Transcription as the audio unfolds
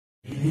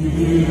Assalamu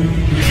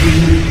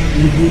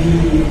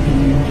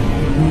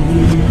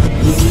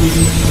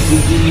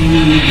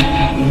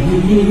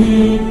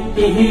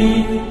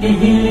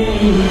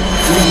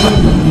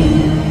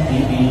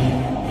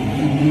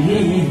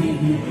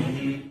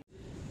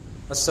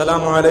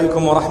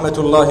alaikum wa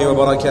rahmatullahi wa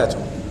barakatuh.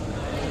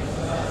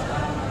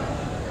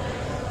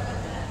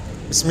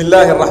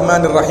 Bismillahir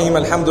Rahmanir Rahim.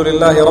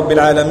 Alhamdulillahi Rabbil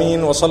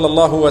Alameen. Wa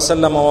sallallahu wa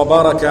sallama wa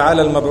baraka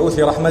ala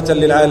al-mab'uthi rahmatan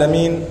lil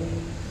alameen.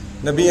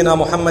 Nabiyyina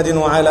Muhammadin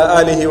wa ala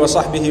alihi wa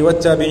sahbihi wa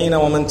tabi'ina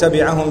wa man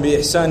tabi'ahum bi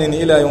ihsanin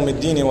ila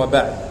yawmiddin wa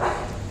ba'd.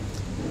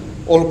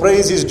 All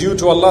praise is due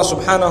to Allah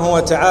subhanahu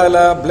wa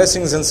ta'ala.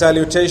 Blessings and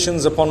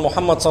salutations upon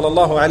Muhammad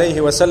sallallahu alayhi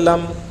wa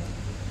sallam.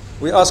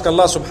 We ask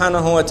Allah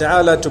subhanahu wa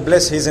ta'ala to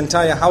bless his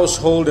entire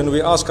household, and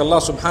we ask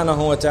Allah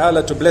subhanahu wa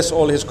ta'ala to bless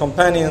all his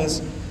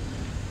companions,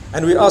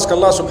 and we ask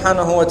Allah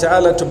subhanahu wa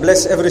ta'ala to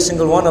bless every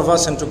single one of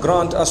us and to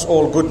grant us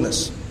all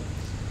goodness.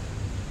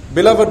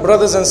 Beloved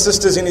brothers and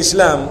sisters in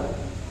Islam,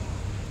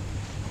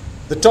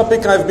 the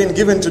topic I've been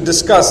given to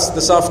discuss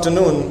this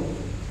afternoon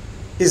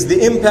is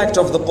the impact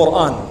of the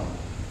Quran.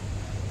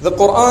 The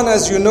Quran,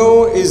 as you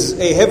know, is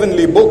a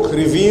heavenly book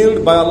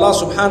revealed by Allah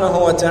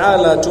subhanahu wa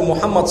ta'ala to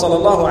Muhammad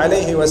sallallahu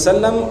alayhi wa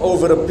sallam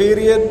over a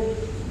period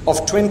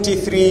of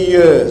 23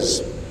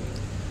 years.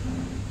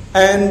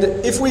 And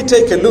if we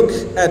take a look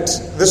at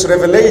this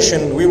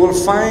revelation, we will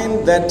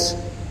find that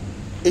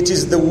it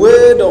is the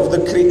word of the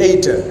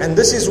Creator. And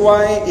this is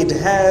why it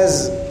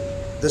has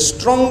the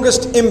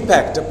strongest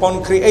impact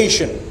upon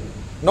creation.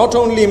 Not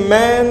only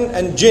man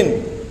and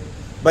jinn,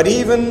 but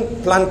even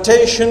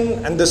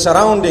plantation and the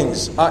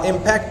surroundings are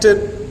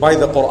impacted by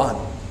the Quran.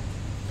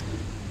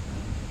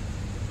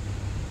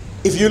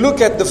 If you look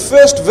at the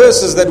first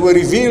verses that were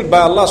revealed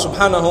by Allah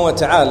subhanahu wa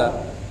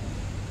ta'ala,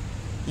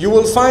 you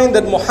will find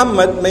that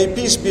Muhammad, may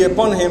peace be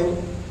upon him,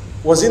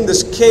 was in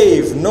this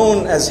cave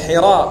known as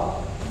Hira.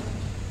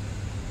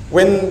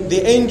 When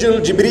the angel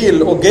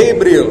Jibreel or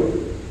Gabriel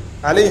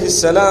alayhi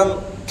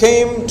salam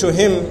came to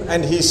him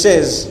and he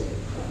says,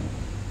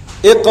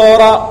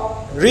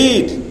 Iqra,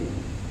 read.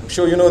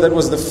 Sure you know that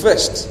was the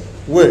first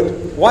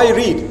word. Why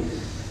read?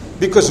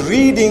 Because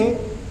reading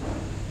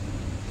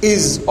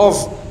is of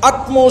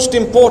utmost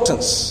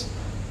importance.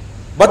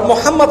 But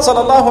Muhammad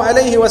sallallahu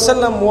alayhi wa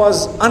sallam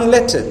was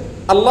unlettered.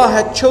 Allah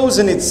had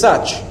chosen it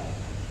such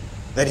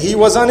that he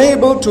was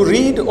unable to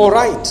read or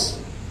write.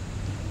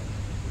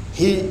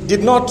 He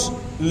did not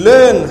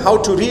learn how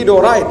to read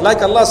or write.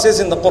 Like Allah says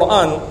in the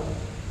Quran,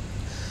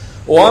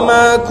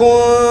 وَمَا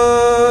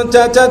كُنْتَ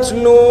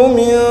تَتْلُو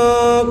مِنْ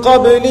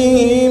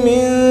قَبْلِهِ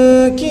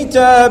مِنْ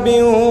كِتَابٍ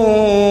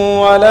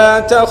وَلَا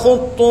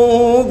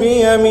تَخُطُّهُ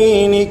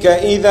بِيَمِينِكَ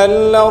إِذًا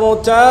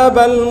لَارْتَابَ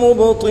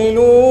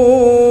الْمُبْطِلُونَ.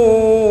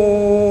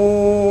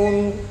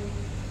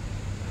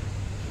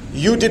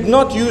 You did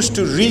not used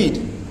to read,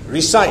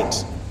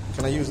 recite.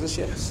 Can I use this?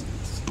 Yes.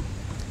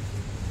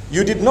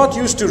 You did not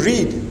used to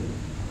read,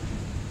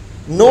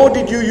 nor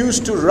did you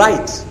used to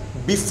write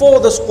before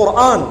this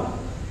Quran,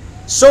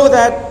 so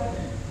that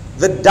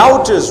the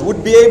doubters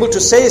would be able to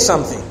say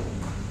something.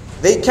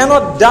 They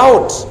cannot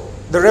doubt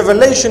the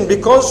revelation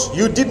because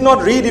you did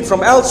not read it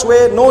from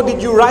elsewhere, nor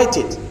did you write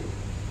it.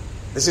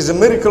 This is a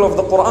miracle of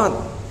the Quran.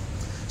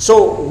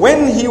 So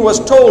when he was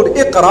told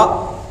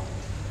Iqra,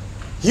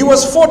 he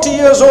was 40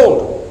 years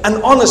old,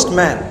 an honest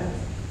man,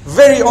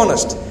 very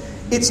honest.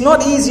 It's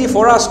not easy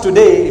for us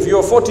today, if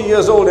you're 40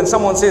 years old and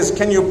someone says,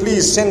 can you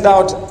please send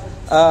out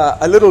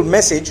a little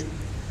message,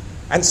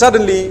 and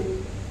suddenly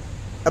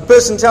a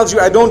person tells you,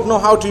 I don't know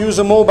how to use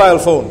a mobile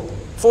phone.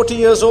 40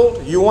 years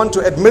old, you want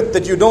to admit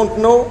that you don't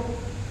know?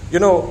 You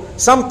know,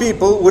 some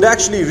people would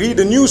actually read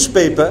a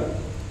newspaper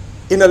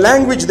in a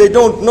language they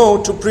don't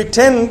know to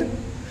pretend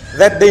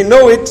that they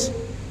know it,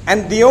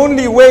 and the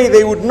only way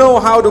they would know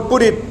how to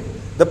put it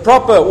the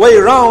proper way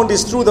around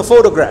is through the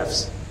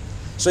photographs.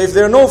 So if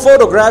there are no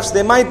photographs,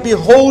 they might be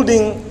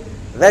holding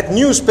that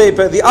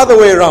newspaper the other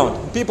way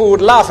around. People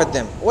would laugh at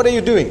them. What are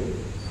you doing?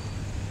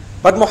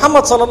 But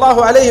Muhammad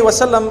sallallahu alayhi wa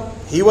sallam,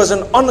 he was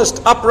an honest,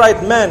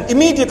 upright man.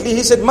 Immediately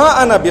he said, Ma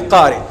ana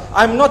biqari.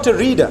 I'm not a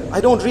reader.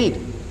 I don't read.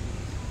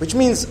 Which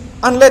means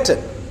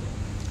unlettered.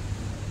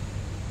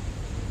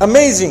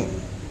 Amazing.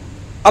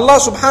 Allah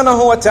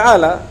subhanahu wa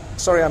ta'ala,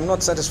 sorry, I'm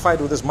not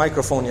satisfied with this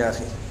microphone, ya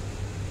akhi.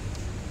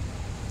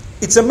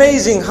 It's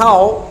amazing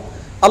how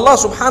Allah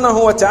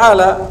subhanahu wa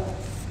ta'ala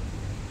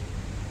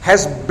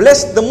has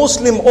blessed the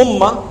Muslim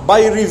ummah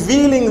by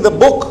revealing the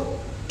book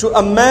to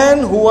a man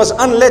who was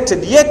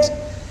unlettered, yet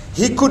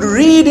he could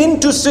read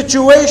into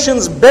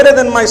situations better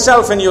than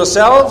myself and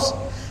yourselves,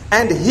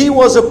 and he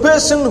was a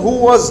person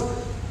who was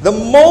the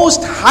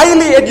most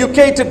highly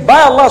educated by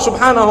Allah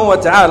subhanahu wa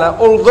ta'ala,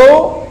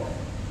 although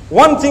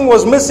one thing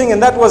was missing,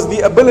 and that was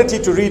the ability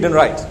to read and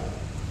write.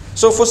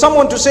 So for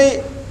someone to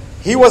say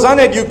he was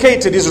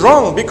uneducated is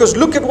wrong, because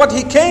look at what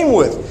he came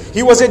with.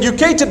 He was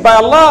educated by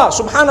Allah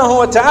subhanahu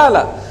wa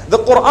ta'ala. The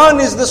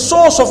Quran is the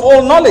source of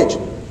all knowledge.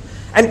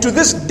 And to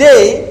this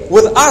day,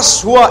 with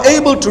us who are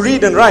able to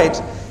read and write,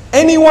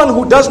 anyone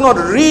who does not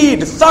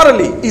read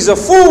thoroughly is a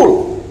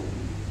fool.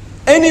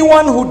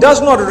 Anyone who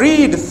does not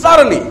read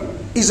thoroughly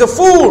is a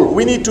fool.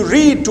 We need to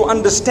read to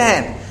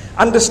understand.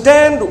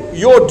 Understand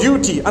your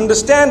duty,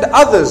 understand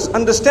others,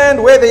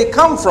 understand where they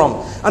come from,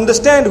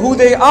 understand who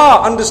they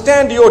are,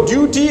 understand your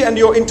duty and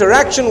your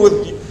interaction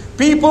with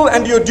people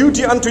and your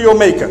duty unto your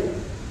Maker.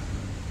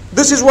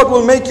 This is what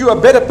will make you a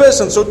better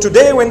person. So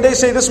today when they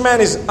say this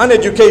man is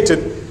uneducated,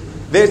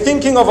 they're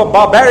thinking of a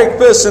barbaric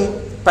person,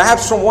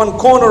 perhaps from one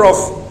corner of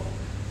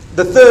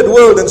the third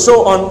world and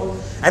so on.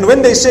 And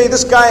when they say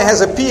this guy has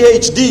a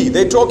PhD,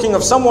 they're talking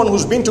of someone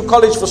who's been to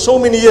college for so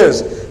many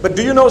years. But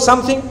do you know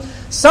something?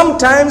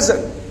 Sometimes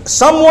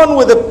someone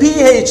with a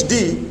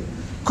PhD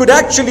could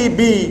actually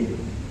be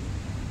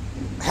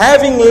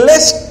having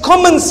less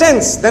common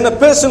sense than a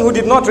person who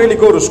did not really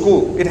go to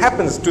school. It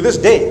happens to this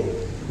day,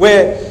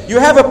 where you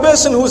have a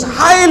person who's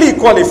highly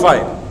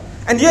qualified,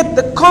 and yet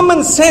the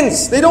common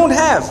sense they don't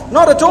have,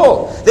 not at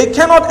all. They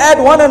cannot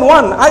add one and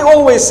one. I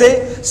always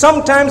say,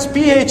 sometimes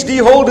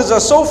PhD holders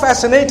are so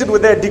fascinated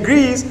with their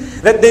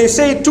degrees that they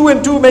say 2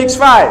 and 2 makes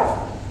 5.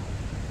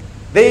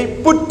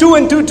 They put 2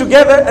 and 2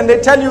 together and they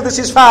tell you this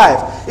is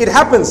 5. It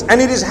happens,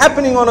 and it is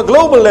happening on a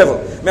global level.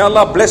 May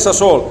Allah bless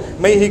us all.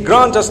 May He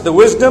grant us the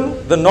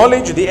wisdom, the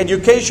knowledge, the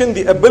education,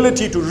 the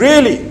ability to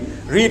really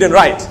read and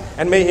write.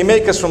 And may He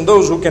make us from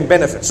those who can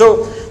benefit.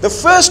 So the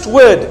first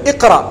word,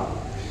 Iqra,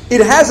 it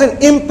has an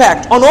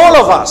impact on all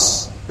of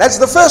us. That's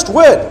the first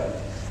word.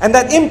 And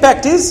that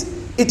impact is,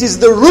 it is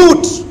the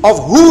root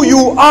of who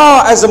you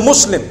are as a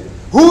Muslim,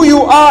 who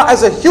you are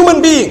as a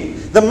human being.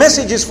 The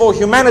message is for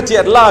humanity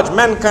at large,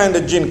 mankind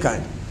and jinn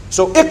kind.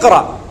 So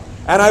Iqra.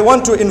 And I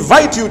want to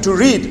invite you to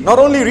read. Not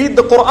only read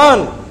the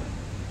Quran,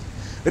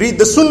 read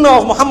the Sunnah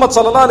of Muhammad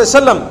sallallahu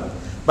alaihi wasallam,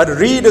 but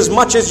read as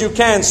much as you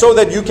can so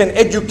that you can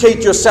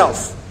educate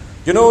yourself.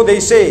 You know, they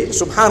say,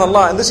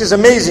 subhanallah, and this is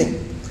amazing,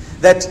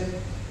 that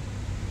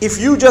if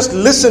you just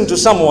listen to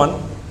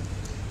someone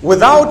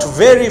without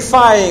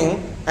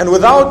verifying and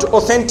without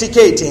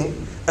authenticating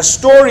a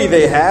story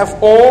they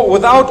have, or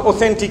without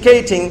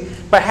authenticating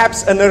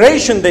perhaps a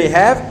narration they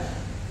have,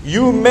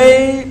 you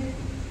may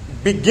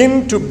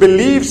begin to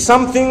believe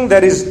something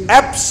that is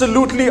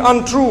absolutely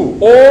untrue,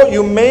 or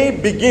you may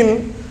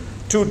begin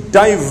to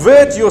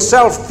divert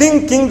yourself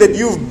thinking that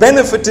you've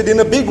benefited in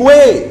a big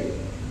way.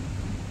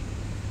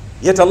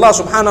 Yet Allah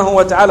subhanahu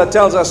wa ta'ala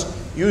tells us,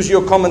 use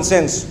your common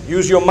sense,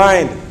 use your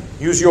mind,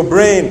 use your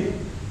brain.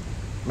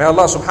 May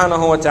Allah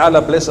subhanahu wa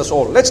ta'ala bless us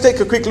all. Let's take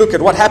a quick look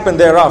at what happened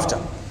thereafter.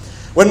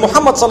 When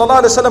Muhammad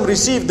sallallahu alaihi wasallam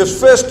received the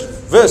first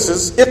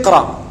verses,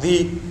 Iqra,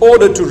 the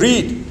order to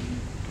read,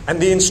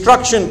 and the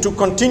instruction to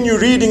continue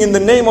reading in the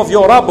name of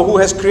your Rabb who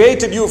has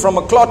created you from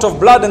a clot of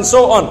blood and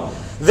so on.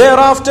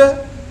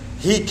 Thereafter,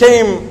 he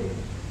came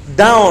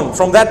down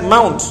from that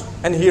mount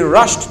and he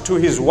rushed to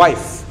his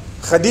wife,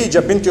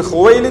 Khadija bint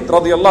Khuwaylid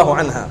radiyallahu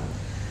anha.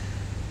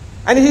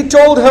 And he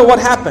told her what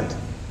happened.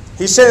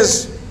 He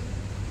says,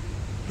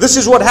 this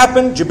is what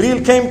happened.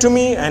 Jibreel came to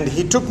me and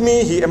he took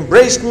me, he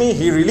embraced me,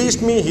 he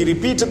released me, he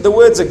repeated the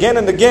words again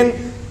and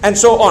again, and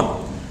so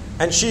on.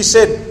 And she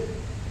said,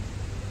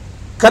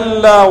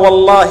 Kalla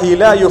wallahi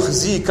la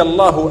yukhzika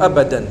Allahu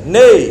abadan.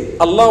 Nay,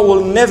 Allah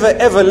will never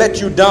ever let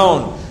you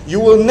down. You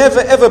will never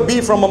ever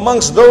be from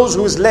amongst those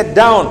who is let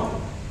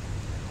down,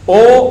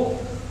 or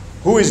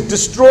who is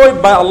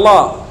destroyed by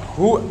Allah,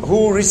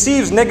 who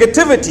receives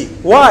negativity.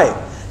 Why?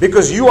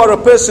 Because you are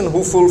a person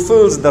who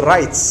fulfills the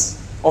rights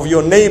of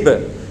your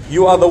neighbor.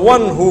 You are the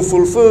one who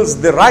fulfills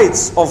the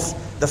rights of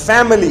the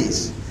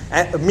families,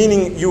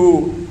 meaning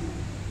you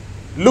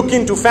look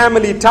into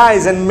family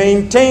ties and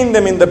maintain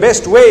them in the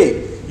best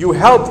way. You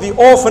help the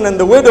orphan and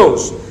the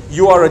widows.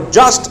 You are a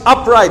just,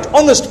 upright,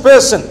 honest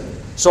person.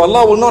 So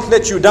Allah will not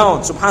let you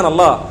down,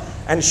 subhanallah.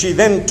 And she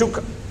then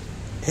took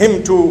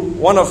him to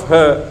one of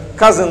her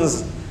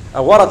cousins,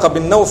 Waraqa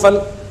bin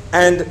Nawfal,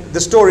 and the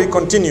story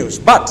continues.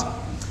 But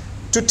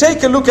to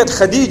take a look at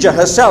Khadija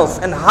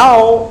herself and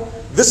how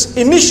this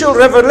initial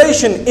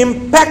revelation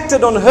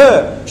impacted on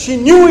her. She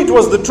knew it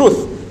was the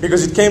truth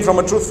because it came from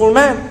a truthful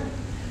man.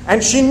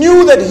 And she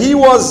knew that he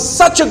was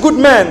such a good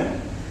man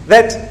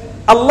that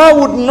Allah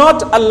would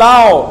not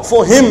allow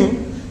for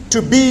him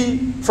to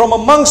be from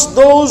amongst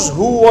those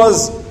who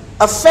was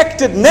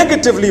affected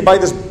negatively by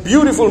this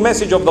beautiful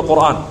message of the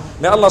Quran.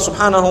 May Allah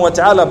subhanahu wa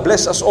ta'ala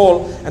bless us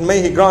all, and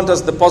may He grant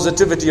us the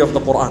positivity of the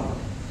Quran.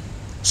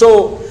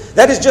 So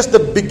that is just the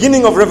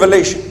beginning of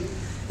revelation.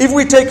 If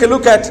we take a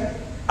look at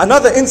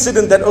another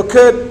incident that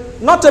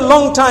occurred not a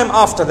long time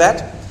after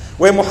that,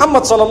 where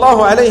Muhammad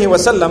sallallahu alayhi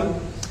wasallam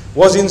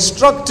was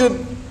instructed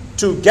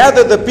to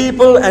gather the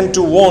people and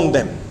to warn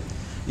them.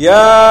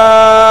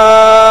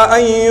 Ya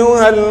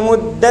ayyuhal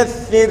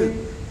muddaththir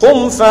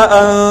qum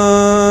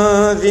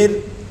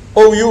fa'anzir.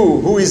 O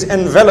you who is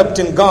enveloped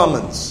in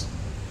garments,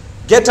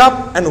 get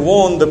up and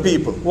warn the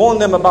people. Warn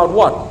them about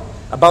what?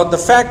 About the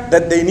fact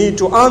that they need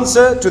to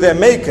answer to their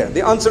Maker,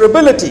 the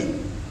answerability.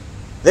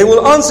 They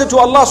will answer to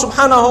Allah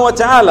subhanahu wa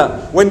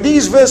ta'ala. When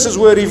these verses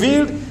were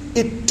revealed,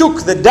 it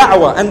took the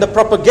da'wah and the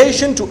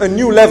propagation to a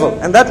new level.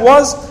 And that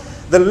was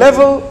the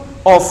level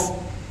of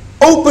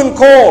open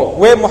call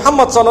where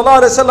Muhammad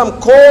sallallahu alaihi wasallam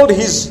called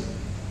his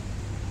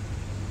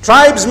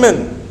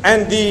tribesmen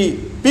and the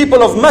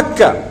people of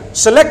Mecca,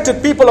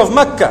 selected people of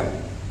Mecca,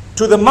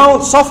 to the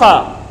Mount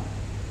Safa.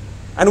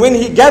 And when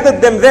he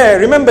gathered them there,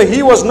 remember,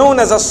 he was known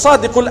as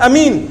As-Sadiqul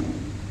Amin,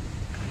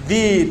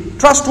 the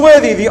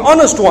trustworthy, the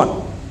honest one.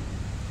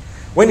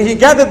 When he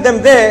gathered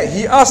them there,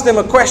 he asked them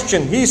a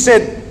question. He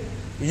said,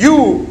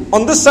 you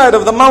on this side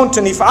of the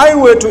mountain, if I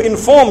were to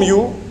inform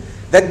you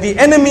that the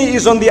enemy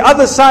is on the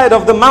other side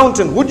of the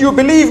mountain, would you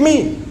believe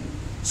me?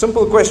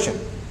 Simple question.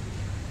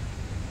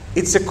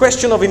 It's a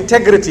question of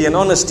integrity and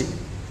honesty.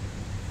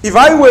 If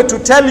I were to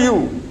tell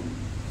you,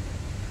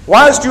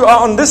 whilst you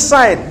are on this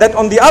side, that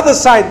on the other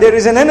side there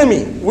is an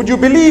enemy, would you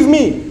believe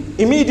me?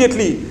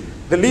 Immediately,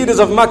 the leaders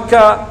of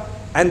Makkah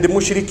and the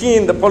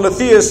mushrikeen, the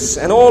polytheists,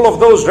 and all of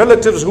those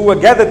relatives who were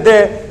gathered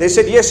there, they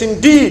said, yes,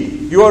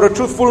 indeed, you are a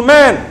truthful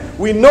man.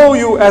 We know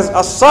you as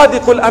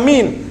As-Sadiqul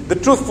Amin, the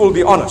truthful,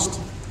 the honest.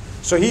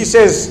 So he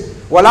says,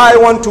 well, I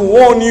want to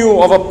warn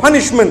you of a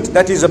punishment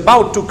that is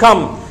about to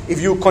come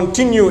if you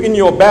continue in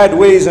your bad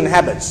ways and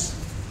habits.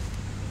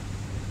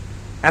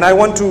 And I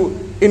want to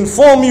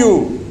inform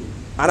you,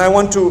 and I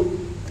want to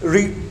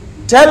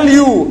tell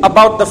you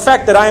about the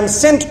fact that I am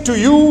sent to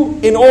you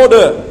in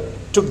order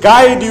to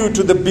guide you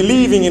to the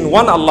believing in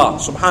one Allah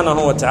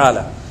subhanahu wa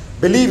ta'ala.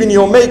 Believe in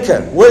your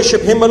maker,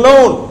 worship him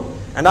alone,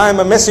 and I am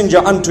a messenger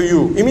unto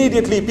you.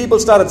 Immediately people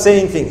started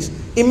saying things.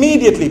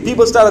 Immediately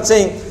people started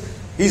saying,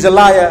 he's a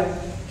liar,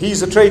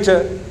 he's a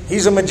traitor,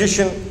 he's a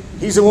magician,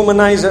 he's a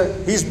womanizer,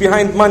 he's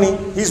behind money,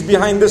 he's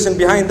behind this and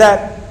behind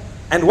that.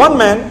 And one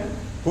man,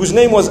 whose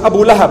name was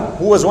Abu Lahab,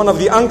 who was one of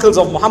the uncles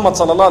of Muhammad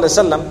sallallahu alaihi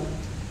wasallam,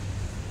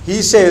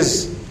 he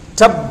says,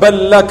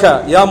 Tabbal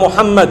laka ya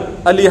Muhammad,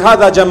 ali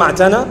hadha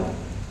jama'tana.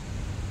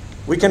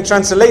 We can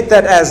translate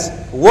that as,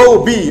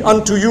 woe be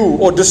unto you,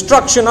 or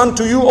destruction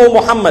unto you, O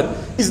Muhammad.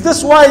 Is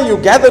this why you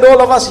gathered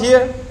all of us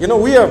here? You know,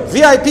 we are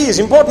VIPs,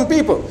 important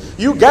people.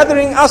 You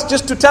gathering us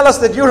just to tell us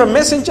that you're a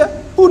messenger?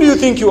 Who do you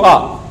think you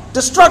are?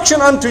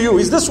 Destruction unto you.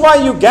 Is this why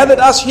you gathered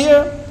us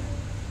here?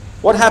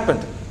 What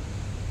happened?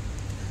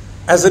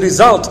 As a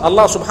result,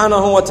 Allah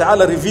subhanahu wa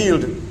ta'ala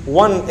revealed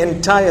one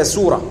entire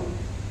surah.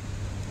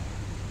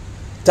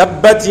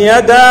 تبت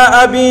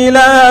يدا أبي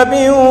لهب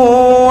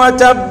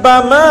وتب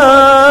ما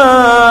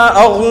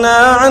أغنى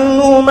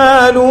عنه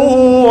ماله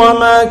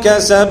وما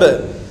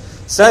كسب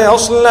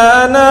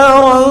سيصلى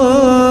نارا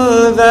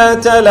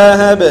ذات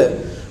لهب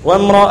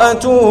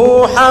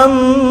وامرأته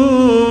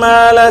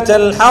حمالة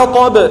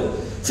الحطب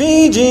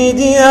في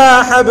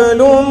جيدها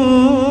حبل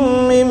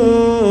من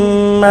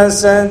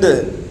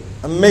مسد.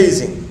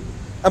 Amazing.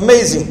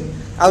 Amazing.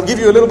 I'll give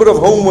you a little bit of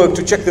homework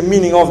to check the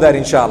meaning of that,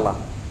 inshallah.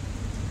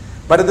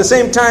 But at the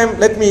same time,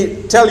 let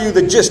me tell you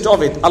the gist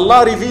of it.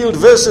 Allah revealed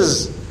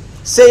verses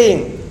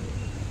saying,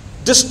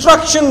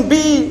 destruction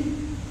be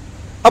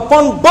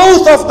upon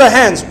both of the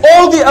hands,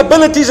 all the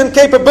abilities and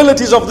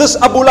capabilities of this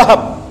Abu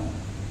Lahab.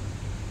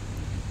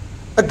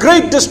 A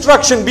great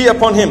destruction be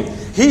upon him.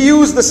 He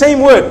used the same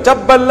word,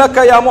 Tabbal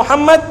laka ya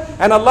Muhammad,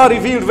 and Allah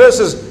revealed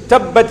verses,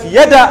 Tabbat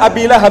yada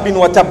Abi Lahabin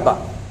wa tabba.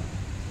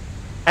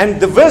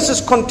 And the verses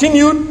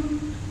continued.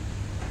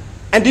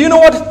 And do you know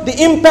what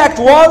the impact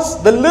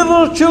was? The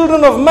little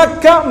children of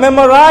Mecca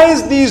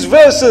memorized these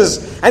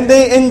verses and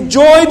they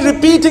enjoyed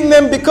repeating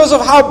them because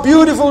of how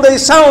beautiful they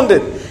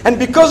sounded and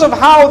because of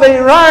how they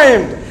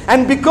rhymed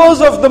and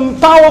because of the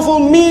powerful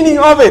meaning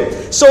of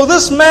it. So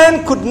this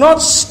man could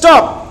not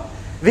stop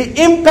the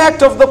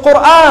impact of the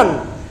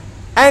Quran,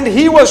 and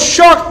he was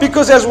shocked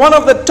because as one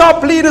of the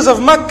top leaders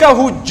of Mecca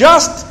who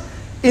just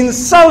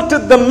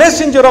insulted the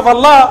messenger of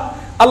Allah,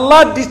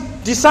 Allah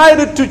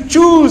decided to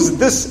choose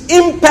this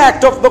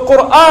impact of the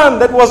Quran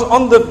that was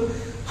on the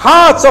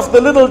hearts of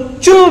the little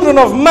children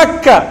of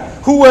Mecca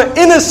who were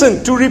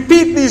innocent to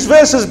repeat these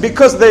verses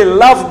because they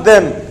loved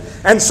them.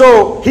 And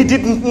so he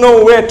didn't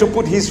know where to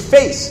put his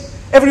face.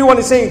 Everyone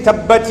is saying,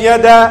 Tabbat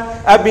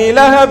yada Abi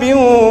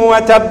Lahabin wa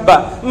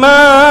tabba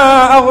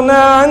ma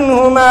aghna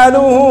anhu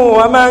maluhu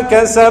wa ma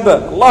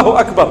kasaba. Allahu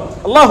Akbar.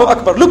 Allahu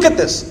Akbar. Look at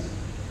this.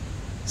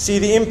 See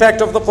the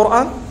impact of the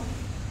Quran?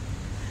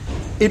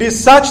 It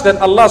is such that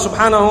Allah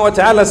subhanahu wa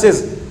ta'ala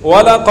says,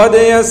 وَلَقَدْ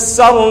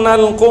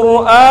يَسَّرْنَا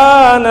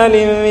الْقُرْآنَ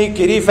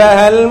لِلذِّكْرِ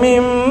فَهَلْ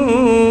مِن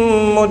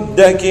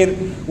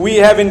مُدَّكِرٍ. We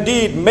have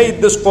indeed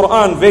made this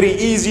Quran very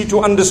easy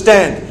to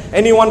understand.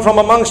 Anyone from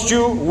amongst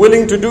you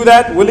willing to do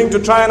that? Willing to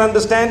try and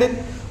understand it?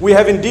 We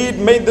have indeed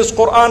made this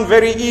Quran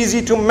very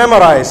easy to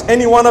memorize.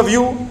 Any one of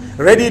you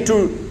ready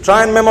to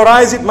try and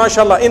memorize it?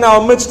 MashaAllah, in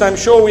our midst, I'm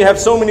sure we have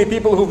so many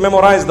people who've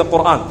memorized the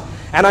Quran.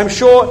 And I'm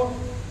sure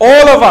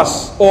all of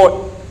us,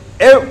 or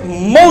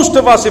most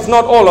of us, if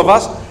not all of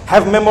us,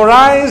 have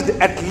memorized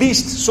at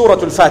least Surah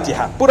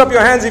Al-Fatiha. Put up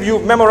your hands if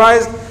you've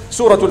memorized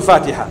Surah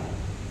Al-Fatiha.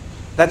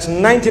 That's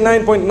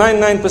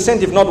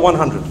 99.99%, if not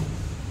 100.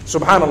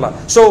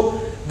 Subhanallah. So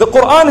the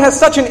Quran has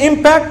such an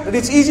impact that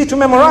it's easy to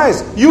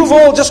memorize. You've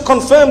all just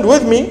confirmed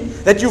with me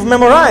that you've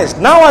memorized.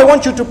 Now I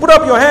want you to put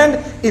up your hand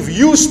if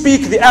you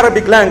speak the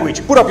Arabic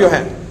language. Put up your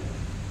hand.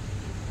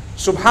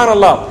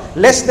 Subhanallah.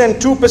 Less than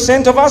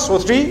 2% of us, or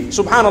 3%,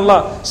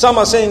 Subhanallah. Some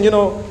are saying,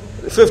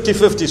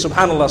 50-50,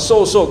 Subhanallah.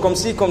 So, comme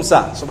si, comme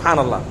ça,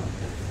 Subhanallah.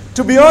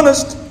 To be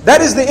honest,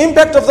 that is the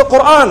impact of the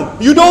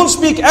Quran. You don't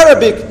speak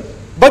Arabic,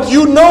 but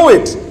you know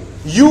it.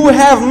 You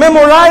have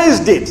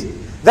memorized it.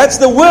 That's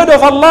the word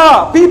of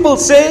Allah. People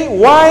say,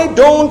 why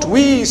don't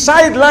we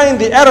sideline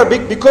the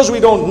Arabic because we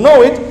don't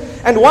know it?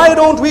 And why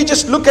don't we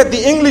just look at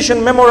the English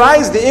and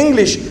memorize the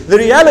English? The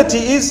reality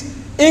is,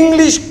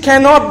 English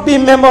cannot be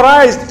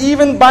memorized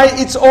even by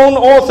its own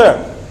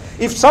author.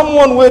 If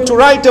someone were to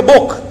write a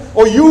book,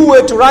 or you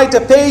were to write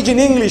a page in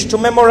English, to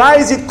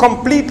memorize it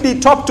completely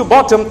top to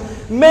bottom,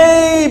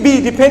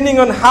 maybe depending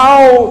on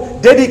how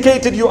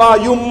dedicated you are,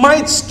 you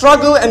might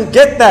struggle and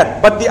get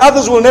that, but the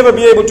others will never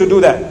be able to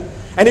do that.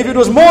 And if it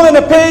was more than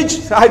a page,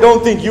 I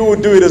don't think you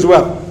would do it as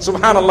well.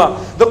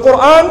 Subhanallah. The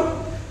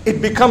Quran,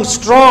 it becomes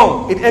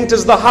strong. It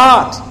enters the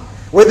heart.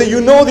 Whether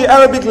you know the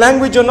Arabic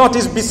language or not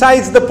is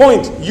besides the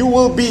point. You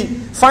will be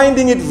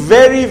finding it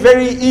very,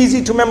 very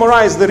easy to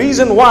memorize. The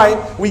reason why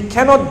we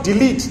cannot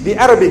delete the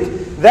Arabic,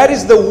 that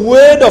is the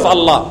word of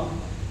Allah.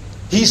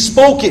 He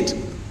spoke it.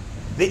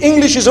 The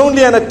English is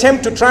only an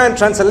attempt to try and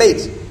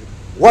translate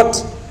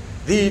what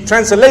the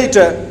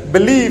translator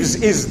believes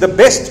is the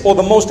best or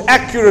the most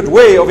accurate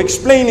way of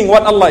explaining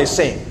what Allah is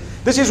saying.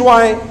 This is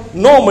why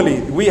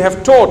normally we are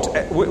taught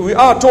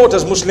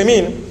as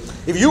Muslimin,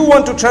 if you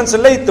want to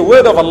translate the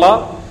word of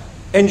Allah,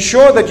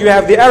 ensure that you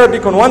have the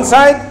Arabic on one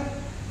side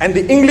and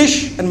the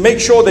English, and make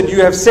sure that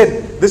you have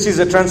said this is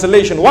a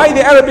translation. Why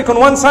the Arabic on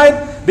one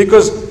side?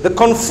 Because the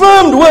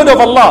confirmed word of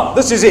Allah,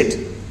 this is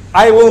it.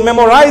 I will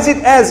memorize it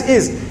as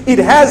is. It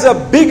has a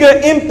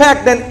bigger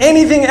impact than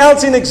anything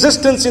else in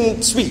existence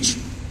in speech.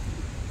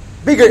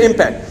 Bigger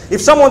impact. If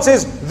someone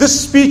says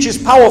this speech is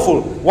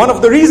powerful, one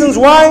of the reasons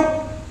why,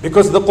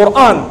 because the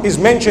Quran is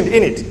mentioned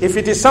in it. If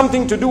it is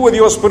something to do with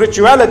your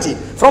spirituality,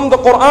 from the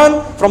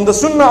Quran, from the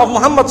Sunnah of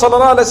Muhammad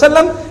sallallahu alaihi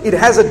wasallam, it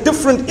has a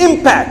different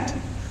impact.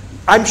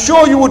 I'm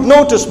sure you would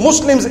notice,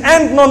 Muslims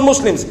and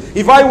non-Muslims,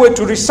 if I were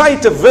to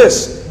recite a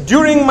verse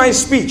during my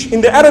speech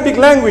in the Arabic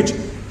language,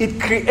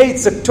 it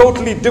creates a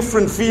totally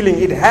different feeling.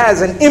 It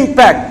has an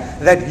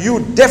impact that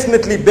you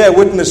definitely bear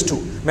witness to.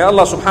 May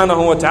Allah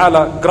subhanahu wa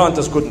ta'ala grant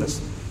us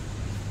goodness.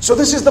 So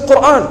this is the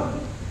Quran.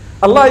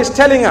 Allah is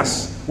telling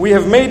us, we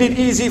have made it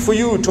easy for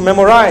you to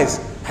memorize.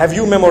 Have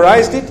you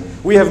memorized it?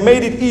 We have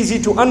made it easy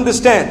to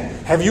understand.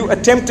 Have you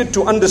attempted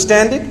to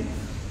understand it?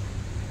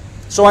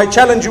 So I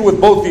challenge you with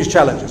both these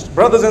challenges.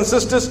 Brothers and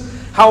sisters,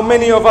 how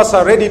many of us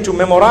are ready to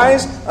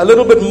memorize a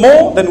little bit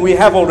more than we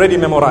have already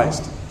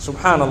memorized?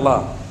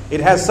 Subhanallah. It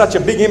has such a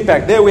big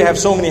impact. There we have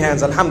so many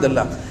hands.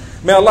 Alhamdulillah.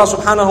 May Allah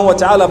subhanahu wa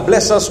ta'ala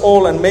bless us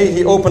all, and may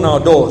He open our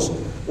doors.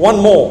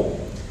 One more.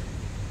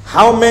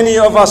 How many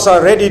of us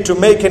are ready to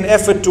make an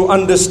effort to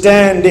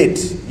understand it,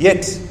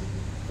 yet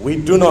we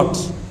do not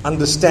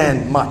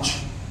understand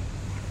much?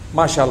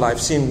 MashaAllah,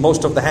 I've seen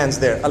most of the hands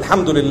there.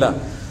 Alhamdulillah.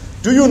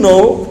 Do you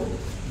know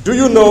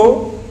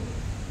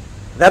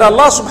that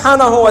Allah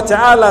subhanahu wa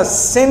ta'ala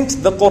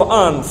sent the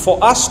Quran for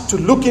us to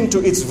look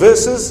into its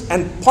verses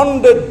and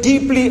ponder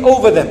deeply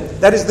over them?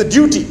 That is the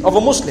duty of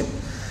a Muslim.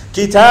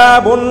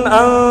 كتاب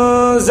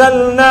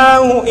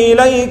أنزلناه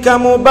إليك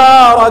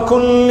مبارك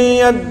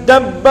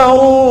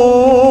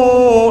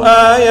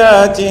ليدبروا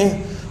آياته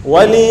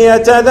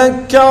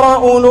وليتذكر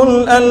أولو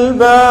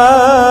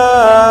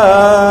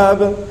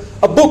الألباب.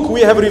 A book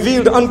we have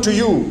revealed unto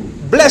you,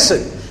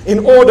 blessed,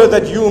 in order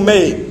that you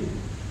may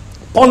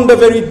ponder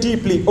very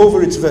deeply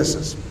over its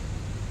verses.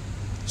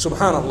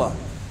 Subhanallah.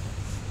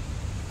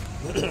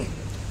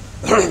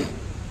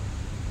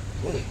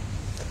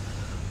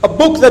 A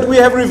book that we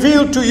have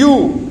revealed to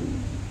you,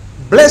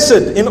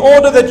 blessed, in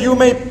order that you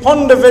may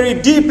ponder very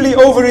deeply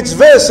over its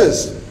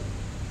verses,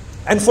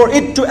 and for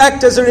it to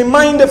act as a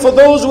reminder for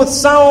those with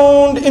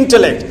sound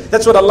intellect.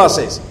 That's what Allah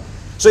says.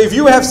 So if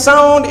you have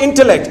sound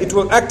intellect, it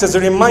will act as a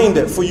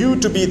reminder for you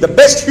to be the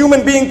best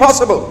human being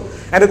possible,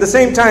 and at the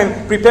same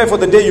time prepare for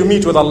the day you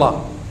meet with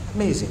Allah.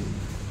 Amazing.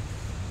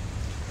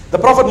 The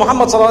Prophet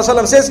Muhammad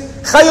ﷺ says,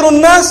 خَيْرُ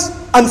النَّاسِ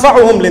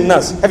أَنْفَعُهُمْ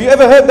لِلنَّاسِ. Have you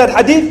ever heard that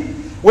hadith?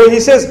 Where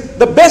he says,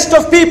 the best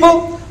of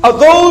people are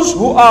those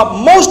who are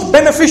most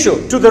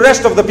beneficial to the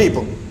rest of the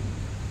people.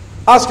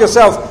 Ask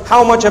yourself,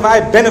 how much have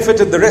I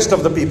benefited the rest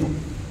of the people?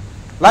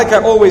 Like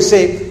I always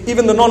say,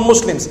 even the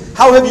non-Muslims,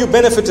 how have you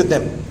benefited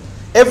them?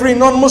 Every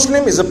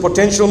non-Muslim is a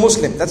potential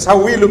Muslim. That's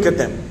how we look at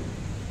them.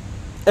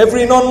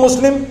 Every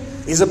non-Muslim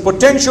is a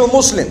potential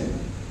Muslim.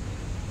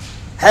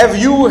 Have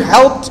you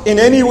helped in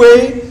any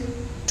way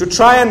to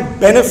try and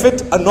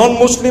benefit a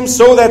non-Muslim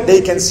so that they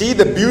can see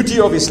the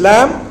beauty of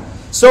Islam?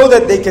 So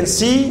that they can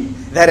see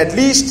that at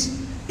least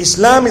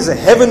Islam is a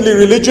heavenly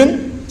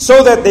religion?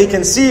 So that they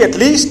can see at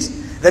least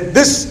that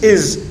this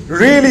is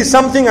really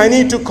something I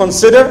need to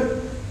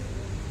consider?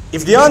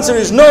 If the answer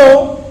is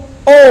no,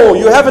 oh,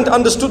 you haven't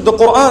understood the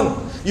Quran.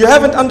 You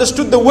haven't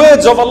understood the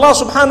words of Allah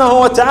subhanahu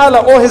wa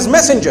ta'ala or His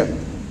Messenger.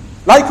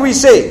 Like we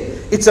say,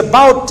 it's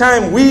about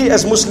time we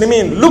as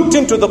Muslimin looked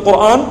into the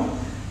Quran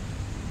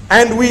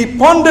And we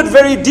pondered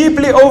very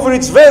deeply over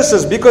its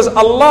verses, because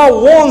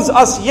Allah warns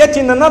us yet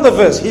in another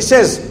verse. He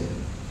says,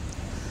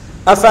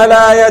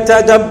 أَفَلَا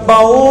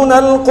يَتَدَبَّرُونَ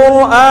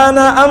الْقُرْآنَ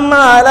أَمْ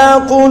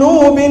عَلَى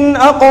قُلُوبٍ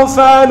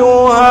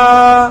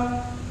أَقْفَالُهَا.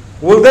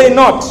 Will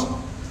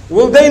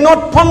they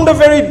not ponder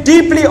very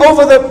deeply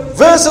over the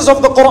verses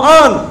of the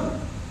Quran?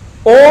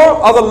 Or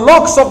are the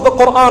locks of the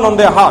Quran on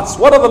their hearts?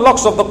 What are the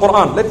locks of the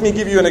Quran? Let me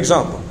give you an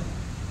example.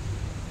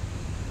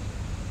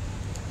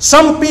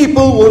 Some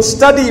people will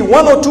study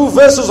one or two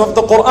verses of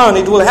the Quran.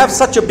 It will have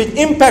such a big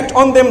impact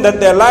on them that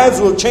their lives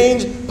will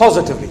change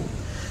positively.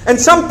 And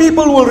some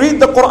people will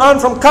read the Quran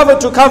from cover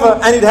to cover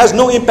and it has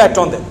no impact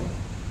on them.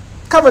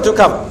 Cover to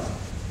cover.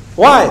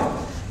 Why?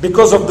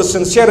 Because of the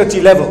sincerity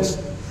levels.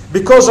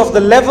 Because of the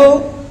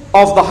level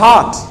of the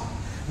heart.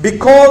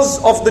 Because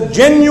of the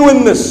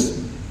genuineness.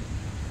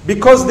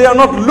 Because they are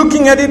not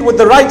looking at it with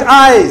the right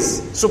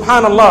eyes.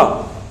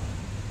 Subhanallah.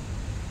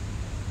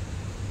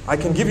 I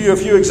can give you a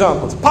few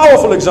examples.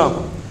 Powerful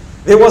example.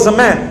 There was a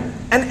man,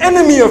 an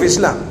enemy of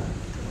Islam.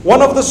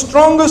 One of the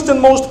strongest and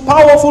most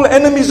powerful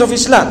enemies of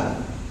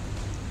Islam.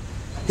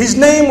 His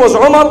name was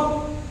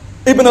Umar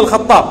ibn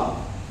al-Khattab,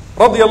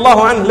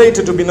 radiyallahu anhu,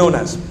 later to be known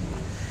as.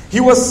 He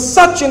was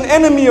such an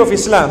enemy of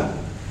Islam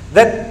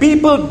that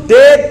people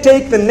dared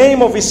take the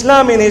name of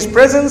Islam in his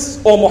presence,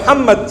 or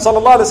Muhammad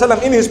sallallahu alaihi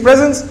wasallam in his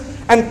presence,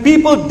 and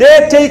people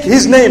dared take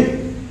his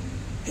name.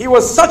 He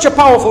was such a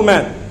powerful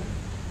man.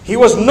 He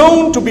was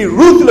known to be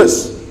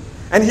ruthless,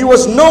 and he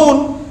was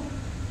known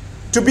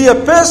to be a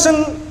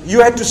person you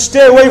had to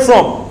stay away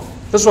from.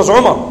 This was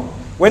Umar.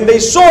 When they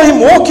saw him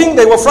walking,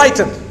 they were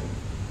frightened.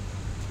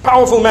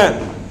 Powerful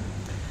man.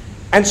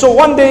 And so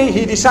one day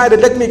he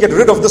decided, let me get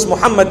rid of this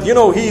Muhammad. You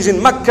know, he's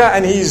in Mecca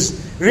and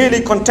he's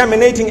really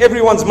contaminating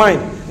everyone's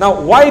mind. Now,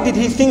 why did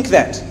he think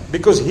that?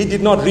 Because he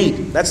did not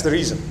read. That's the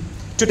reason.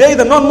 Today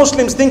the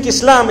non-Muslims think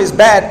Islam is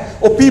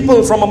bad, or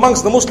people from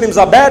amongst the Muslims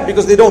are bad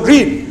because they don't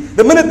read.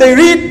 The minute they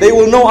read, they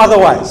will know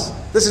otherwise.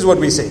 This is what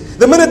we say.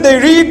 The minute they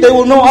read, they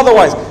will know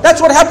otherwise.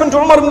 That's what happened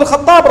to Umar ibn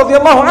al-Khattab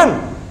radiyallahu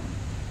anhu.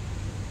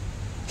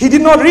 He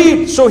did not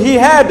read, so he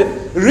had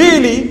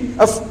really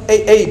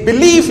a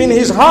belief in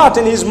his heart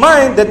and his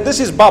mind that this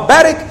is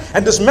barbaric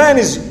and this man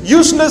is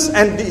useless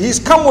and he's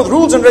come with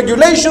rules and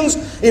regulations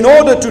in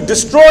order to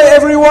destroy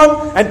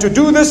everyone and to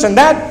do this and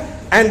that.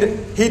 And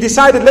he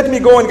decided, let me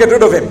go and get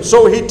rid of him.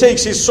 So he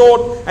takes his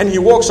sword and he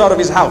walks out of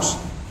his house.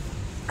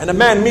 And a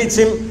man meets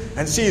him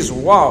and sees,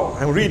 wow,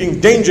 I'm reading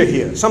danger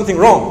here, something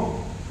wrong.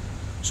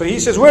 So he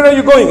says, where are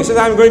you going? He says,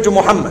 I'm going to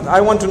Muhammad.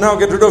 I want to now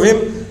get rid of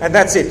him, and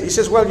that's it. He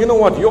says, well, you know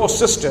what? Your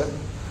sister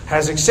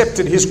has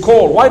accepted his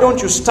call. Why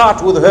don't you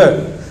start with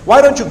her?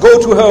 Why don't you go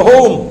to her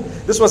home?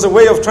 This was a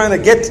way of trying to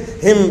get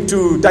him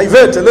to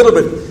divert a little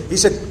bit. He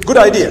said, good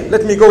idea.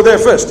 Let me go there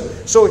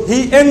first. So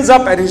he ends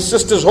up at his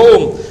sister's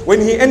home.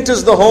 When he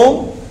enters the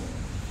home,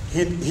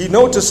 he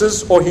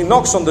notices, or he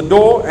knocks on the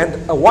door,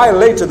 and a while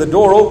later the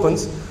door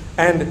opens,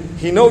 and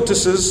he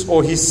notices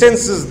or he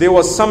senses there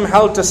was some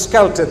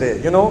helter-skelter there,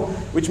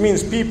 which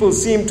means people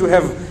seem to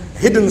have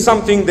hidden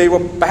something they were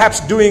perhaps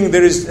doing.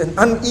 There is an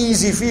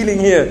uneasy feeling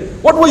here.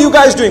 What were you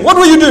guys doing? What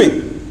were you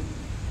doing?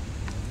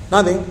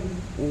 Nothing.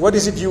 What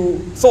is it you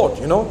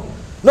thought,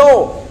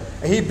 No.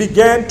 He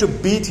began to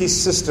beat his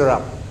sister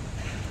up.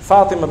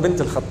 Fatima bint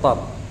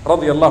al-Khattab,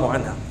 radiyallahu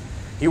anha.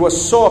 He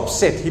was so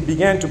upset, he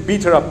began to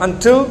beat her up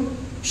until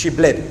she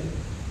bled.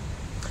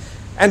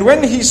 And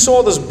when he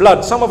saw this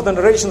blood, some of the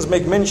narrations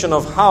make mention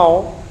of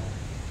how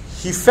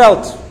he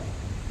felt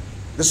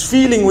this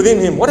feeling within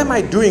him. What am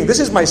I doing? This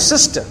is my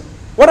sister.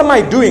 What am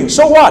I doing?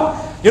 So what?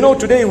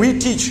 Today we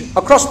teach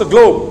across the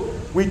globe.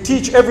 We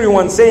teach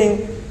everyone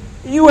saying,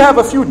 you have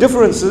a few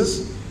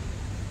differences.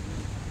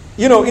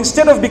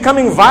 Instead of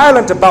becoming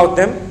violent about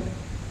them,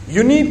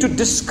 you need to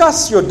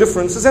discuss your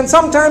differences. And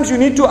sometimes you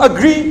need to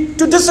agree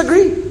to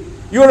disagree.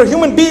 You're a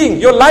human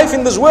being. Your life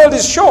in this world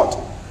is short.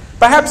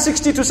 Perhaps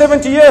 60 to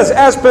 70 years,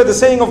 as per the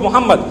saying of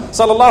Muhammad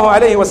sallallahu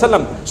alaihi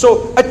wasallam.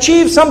 So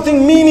achieve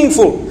something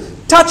meaningful.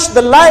 Touch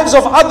the lives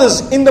of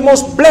others in the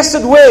most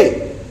blessed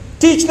way.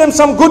 Teach them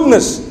some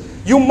goodness.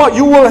 You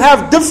will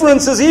have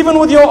differences even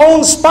with your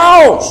own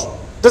spouse.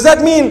 Does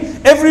that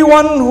mean if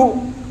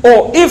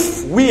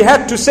we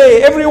had to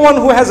say everyone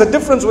who has a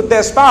difference with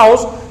their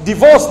spouse,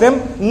 divorce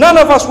them, none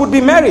of us would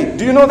be married?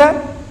 Do you know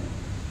that?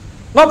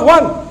 Not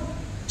one.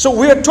 So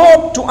we are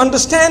taught to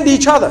understand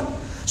each other.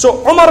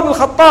 So Umar ibn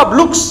al-Khattab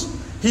looks,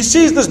 he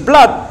sees this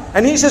blood,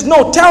 and he says,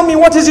 no, tell me,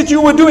 what is it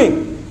you were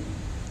doing?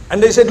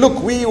 And they said,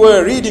 look, we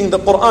were reading the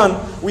Quran,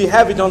 we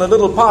have it on a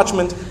little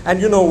parchment, and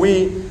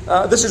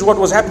this is what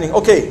was happening.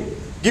 Okay,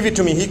 give it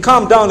to me. He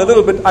calmed down a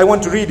little bit, I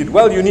want to read it.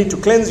 Well, you need to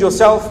cleanse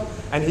yourself,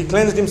 and he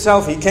cleansed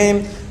himself, he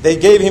came, they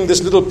gave him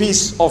this little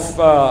piece of,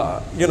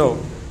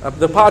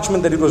 the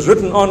parchment that it was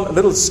written on, a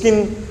little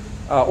skin,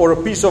 or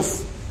a piece of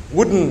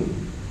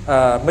wooden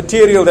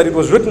material that it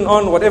was written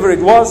on, whatever it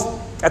was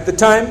at the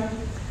time.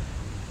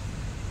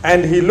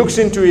 And he looks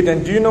into it,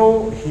 and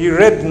he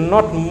read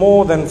not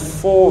more than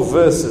 4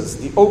 verses,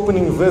 the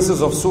opening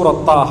verses of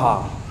Surah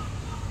Taha.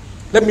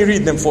 Let me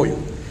read them for you.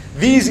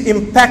 These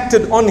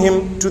impacted on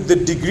him to the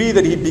degree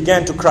that he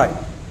began to cry.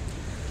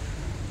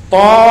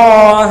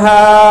 طه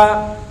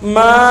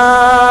ما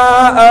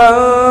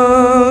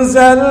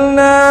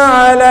أنزلنا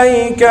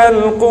عليك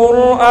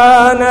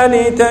القرآن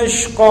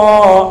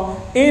لتشقى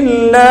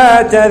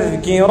إلا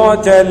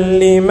تذكرة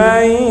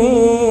لمن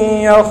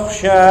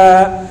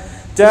يخشى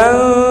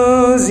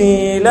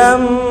تنزيلا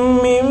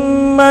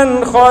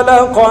ممن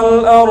خلق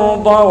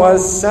الأرض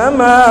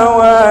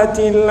والسماوات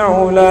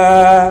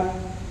العلى.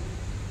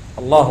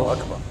 Allahu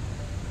Akbar.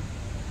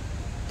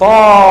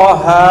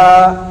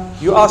 Taha.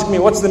 You ask me,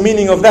 what's the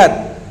meaning of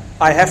that?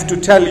 I have to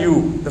tell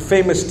you the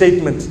famous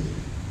statement,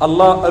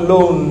 Allah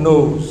alone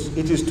knows.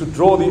 It is to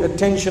draw the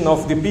attention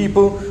of the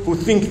people who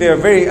think they are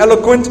very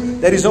eloquent.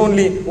 There is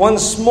only one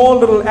small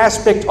little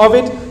aspect of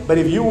it. But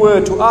if you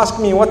were to ask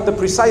me what the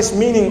precise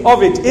meaning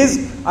of it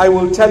is, I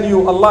will tell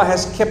you Allah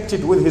has kept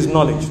it with His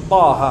knowledge.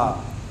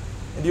 Taha.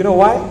 And you know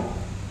why?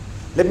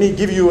 Let me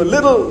give you a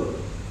little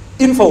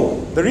info.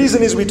 The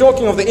reason is we're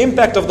talking of the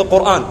impact of the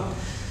Quran.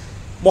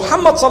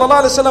 Muhammad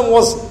sallallahu alaihi wasallam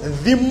was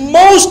the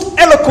most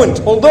eloquent,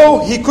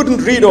 although he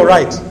couldn't read or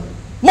write.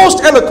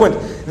 Most eloquent.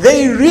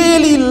 They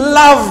really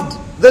loved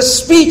the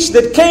speech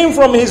that came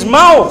from his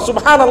mouth.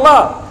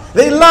 Subhanallah.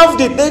 They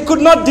loved it. They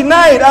could not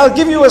deny it. I'll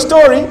give you a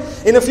story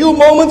in a few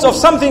moments of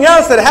something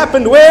else that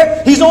happened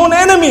where his own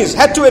enemies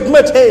had to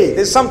admit, hey,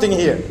 there's something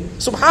here.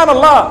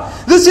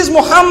 Subhanallah. This is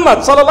Muhammad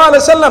sallallahu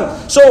alaihi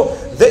wasallam. So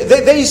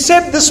they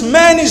said this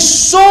man is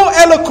so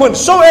eloquent,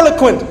 so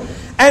eloquent.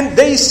 And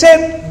they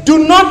said,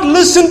 do not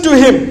listen to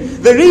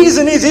him. The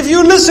reason is, if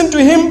you listen to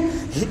him,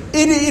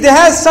 it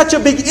has such a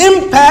big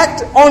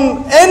impact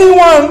on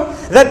anyone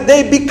that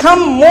they become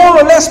more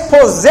or less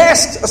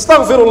possessed.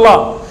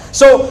 Astaghfirullah.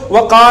 So,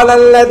 وَقَالَ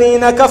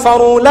الَّذِينَ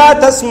كَفَرُوا لَا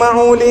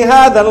تَسْمَعُوا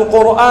لِهَذَا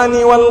الْقُرْآنِ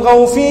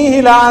وَالْغَوْا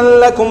فِيهِ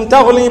لَعَلَّكُمْ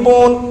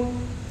تَغْلِبُونَ.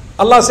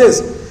 Allah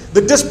says,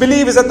 the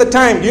disbelievers at the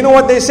time, do you know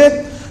what they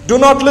said? Do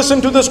not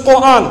listen to this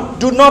Quran.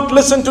 Do not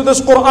listen to this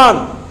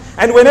Quran.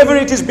 And whenever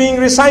it is being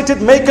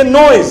recited, make a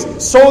noise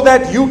so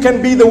that you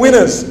can be the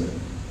winners.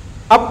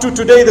 Up to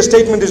today, the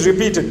statement is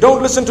repeated.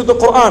 Don't listen to the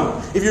Quran.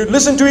 If you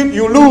listen to it,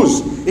 you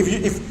lose.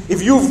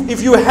 If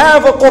you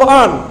have a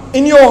Quran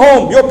in your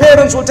home, your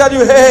parents will tell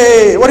you,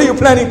 hey, what are you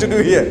planning to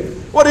do here?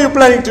 What are you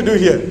planning to do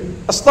here?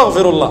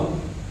 Astaghfirullah.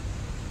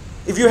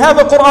 If you have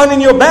a Quran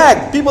in your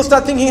bag, people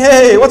start thinking,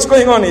 hey, what's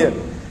going on here?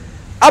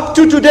 Up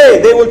to today,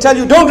 they will tell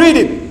you, don't read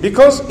it,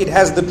 because it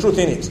has the truth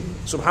in it.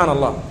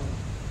 Subhanallah.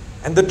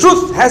 And the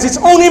truth has its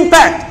own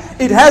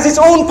impact. It has its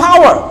own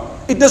power.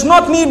 It does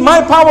not need my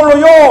power or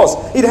yours.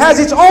 It has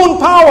its own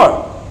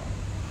power.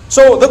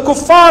 So the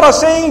kuffar are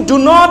saying, do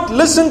not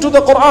listen to the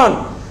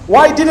Quran.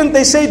 Why didn't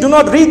they say, do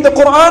not read the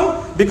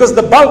Quran? Because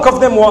the bulk of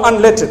them were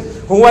unlettered.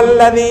 هُوَ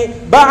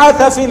الَّذِي بَعَثَ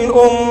فِي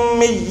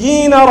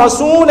الْأُمِّيِّينَ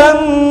رَسُولًا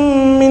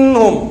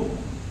مِّنْهُمْ.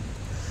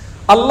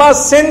 Allah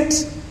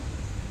sent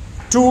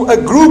to a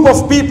group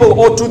of people,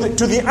 or to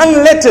the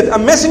unlettered, a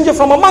messenger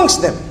from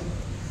amongst them.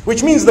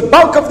 Which means the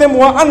bulk of them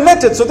were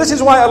unlettered. So this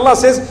is why Allah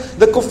says,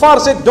 the kuffar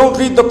said, don't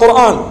read the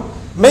Quran.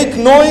 Make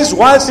noise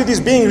whilst it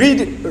is being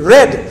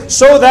read,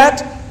 so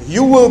that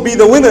you will be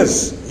the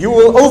winners. You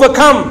will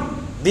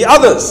overcome the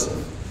others.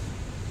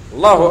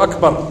 Allahu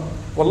Akbar.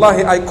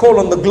 Wallahi, I call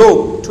on the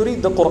globe to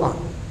read the Quran.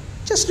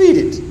 Just read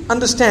it,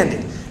 understand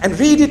it, and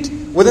read it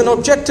with an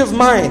objective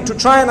mind to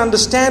try and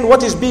understand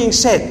what is being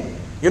said.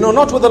 You know,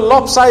 not with a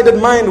lopsided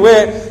mind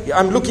where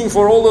I'm looking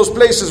for all those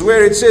places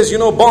where it says,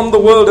 bomb the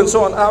world and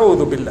so on.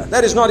 A'udhu billah.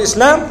 That is not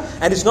Islam,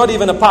 and it's not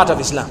even a part of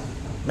Islam.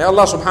 May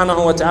Allah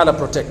subhanahu wa ta'ala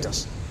protect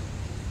us.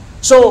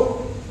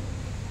 So,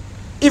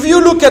 if you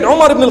look at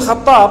Umar ibn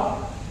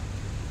al-Khattab,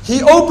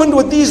 he opened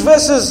with these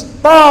verses,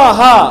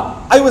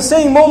 Taha. I was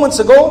saying moments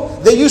ago,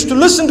 they used to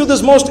listen to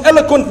this most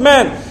eloquent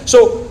man.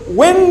 So,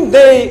 when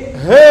they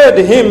heard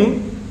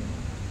him,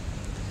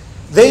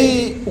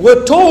 they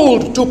were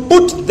told to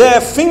put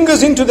their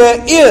fingers into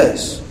their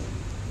ears.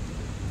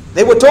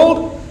 They were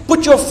told,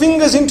 put your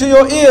fingers into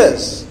your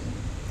ears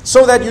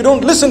so that you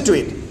don't listen to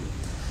it.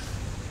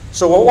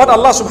 So what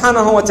Allah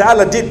subhanahu wa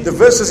ta'ala did, the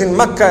verses in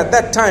Makkah at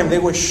that time, they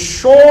were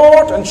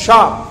short and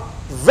sharp.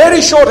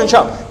 Very short and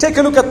sharp. Take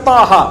a look at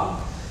Taha.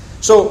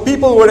 So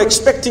people were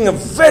expecting a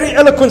very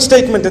eloquent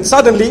statement, and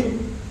suddenly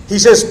he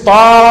says,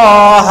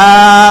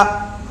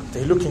 Taha.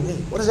 They're looking, hey,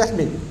 what does that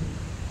mean?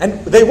 And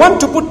they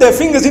want to put their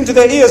fingers into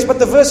their ears, but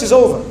the verse is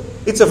over.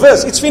 It's a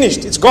verse, it's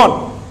finished, it's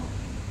gone.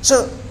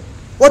 So,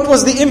 what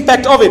was the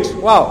impact of it?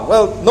 Wow,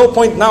 well, no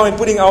point now in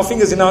putting our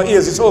fingers in our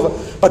ears, it's over.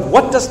 But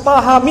what does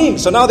Taha mean?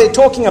 So now they're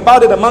talking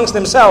about it amongst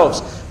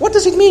themselves. What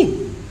does it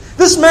mean?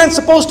 This man's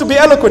supposed to be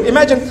eloquent.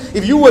 Imagine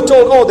if you were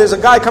told, oh, there's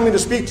a guy coming to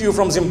speak to you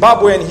from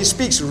Zimbabwe and he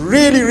speaks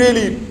really,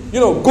 really,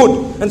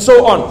 good, and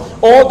so on.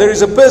 Or there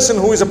is a person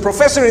who is a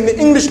professor in the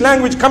English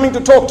language coming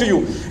to talk to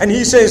you, and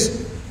he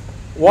says,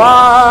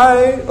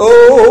 Y-O-Z.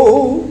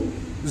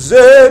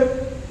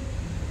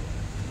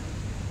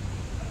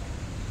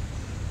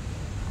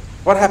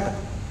 What happened?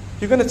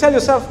 You're going to tell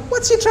yourself,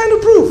 what's he trying to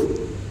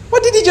prove?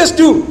 What did he just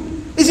do?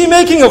 Is he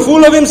making a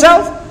fool of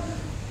himself?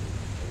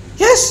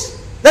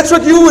 Yes. That's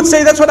what you would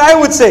say, that's what I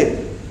would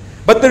say.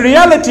 But the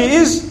reality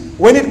is,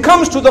 when it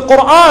comes to the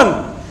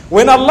Quran,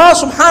 when Allah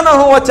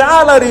subhanahu wa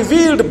ta'ala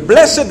revealed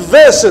blessed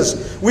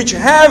verses which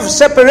have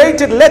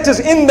separated letters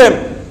in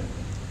them,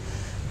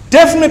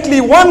 definitely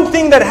one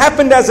thing that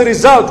happened as a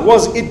result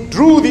was it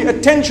drew the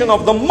attention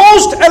of the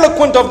most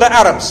eloquent of the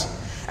Arabs.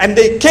 And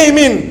they came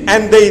in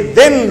and they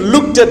then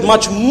looked at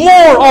much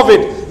more of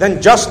it than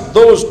just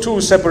those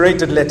two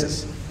separated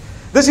letters.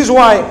 This is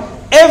why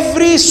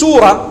every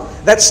surah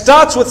that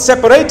starts with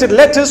separated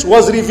letters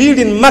was revealed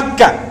in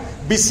Mecca,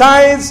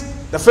 besides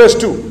the first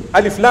two,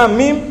 Alif Lam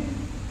Mim,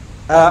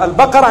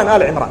 Al-Baqarah and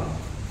Al-Imran.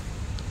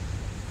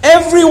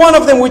 Every one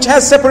of them which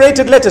has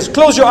separated letters,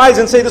 close your eyes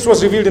and say this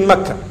was revealed in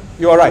Mecca.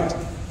 You are right.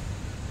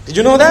 Did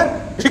you know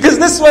that? Because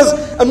this was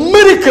a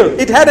miracle.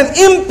 It had an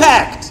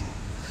impact.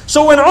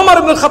 So when Umar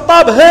ibn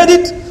al-Khattab heard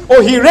it,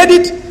 or he read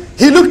it,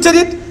 he looked at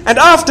it, and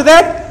after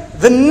that,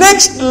 the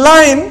next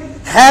line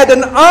had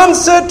an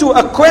answer to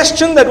a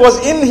question that was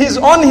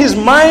on his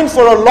mind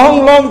for a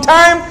long, long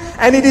time,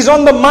 and it is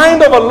on the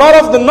mind of a lot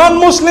of the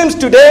non-Muslims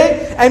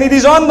today, and it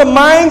is on the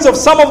minds of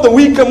some of the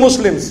weaker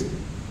Muslims.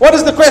 What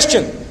is the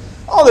question?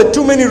 Oh, there are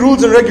too many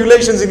rules and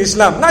regulations in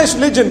Islam. Nice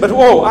religion, but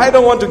I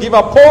don't want to give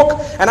up pork,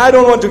 and I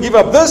don't want to give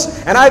up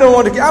this, and I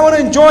want to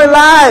enjoy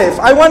life.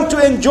 I want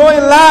to enjoy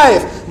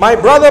life. My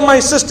brother, my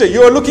sister,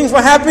 you are looking for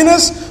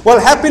happiness? Well,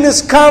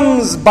 happiness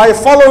comes by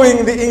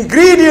following the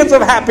ingredients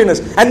of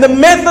happiness and the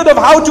method of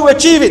how to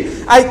achieve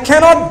it. I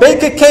cannot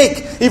bake a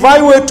cake if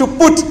I were to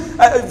put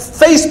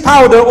face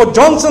powder or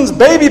Johnson's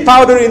baby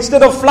powder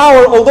instead of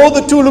flour, although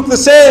the two look the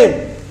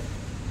same.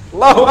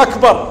 Allahu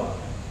Akbar.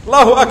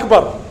 Allahu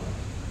Akbar.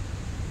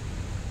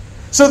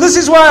 So this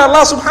is why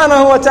Allah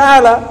subhanahu wa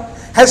ta'ala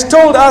has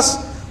told us,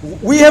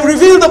 we have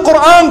revealed the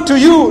Quran to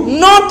you,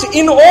 not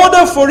in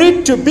order for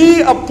it to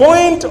be a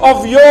point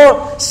of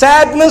your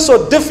sadness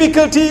or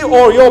difficulty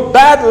or your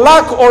bad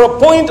luck or a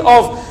point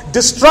of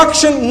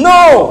destruction.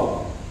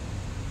 No.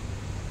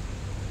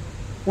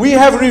 We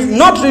have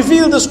not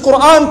revealed this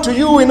Quran to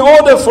you in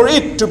order for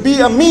it to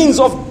be a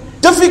means of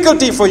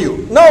difficulty for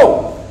you.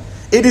 No.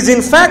 It is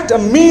in fact a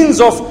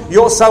means of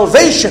your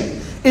salvation.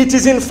 It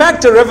is in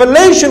fact a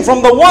revelation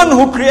from the one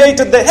who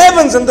created the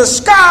heavens and the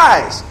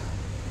skies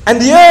and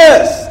the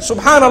earth.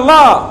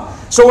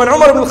 Subhanallah. So when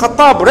Umar ibn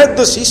al-Khattab read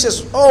this, he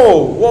says,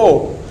 oh,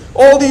 whoa,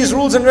 all these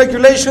rules and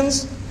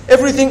regulations,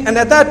 everything. And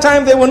at that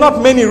time there were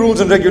not many rules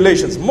and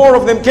regulations. More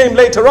of them came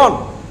later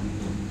on.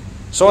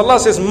 So Allah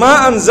says,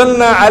 مَا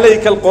أَنزَلْنَا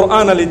عَلَيْكَ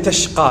الْقُرْآنَ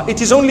لِتَشْقَى. It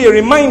is only a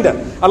reminder.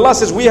 Allah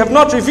says, we have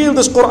not revealed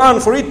this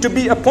Quran for it to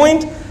be a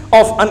point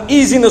of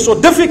uneasiness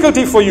or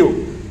difficulty for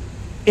you.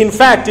 In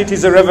fact, it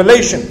is a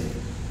revelation,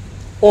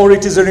 or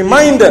it is a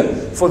reminder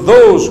for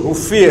those who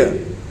fear,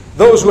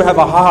 those who have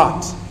a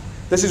heart.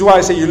 This is why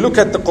I say you look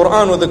at the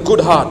Quran with a good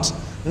heart.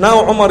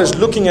 Now Umar is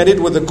looking at it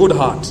with a good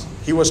heart.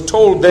 He was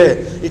told there,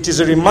 it is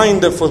a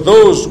reminder for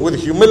those with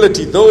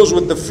humility, those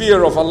with the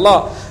fear of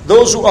Allah,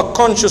 those who are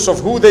conscious of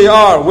who they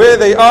are, where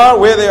they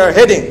are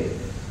heading.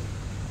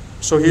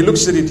 So he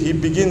looks at it, he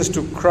begins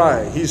to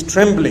cry, he's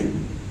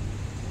trembling.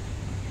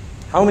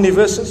 How many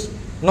verses?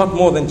 Not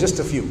more than just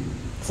a few.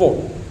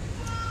 4.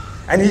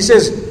 And he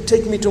says,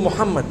 take me to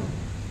Muhammad.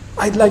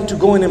 I'd like to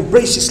go and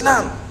embrace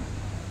Islam.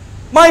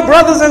 My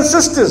brothers and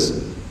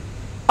sisters,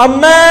 a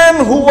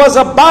man who was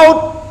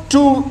about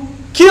to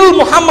kill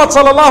Muhammad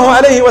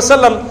sallallahu alaihi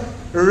wasallam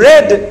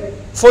read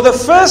for the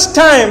first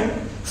time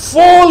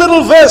 4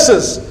 little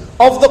verses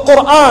of the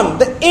Quran.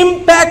 The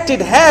impact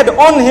it had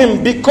on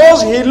him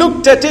because he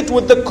looked at it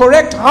with the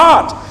correct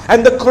heart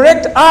and the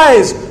correct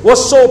eyes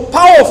was so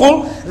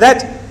powerful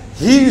that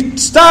he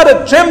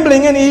started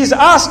trembling and he is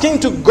asking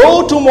to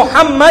go to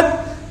Muhammad,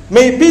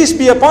 may peace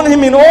be upon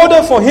him, in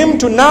order for him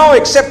to now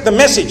accept the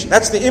message.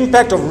 That's the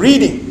impact of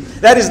reading.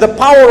 That is the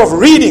power of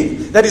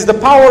reading. That is the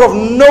power of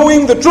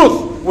knowing the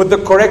truth with the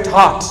correct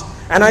heart.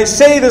 And I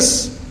say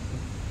this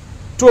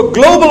to a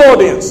global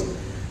audience.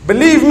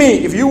 Believe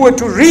me, if you were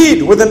to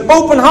read with an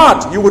open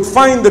heart, you would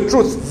find the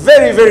truth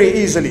very, very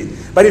easily.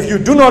 But if you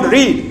do not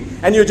read,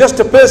 and you're just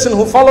a person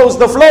who follows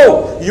the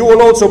flow, you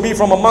will also be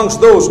from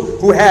amongst those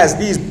who has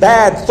these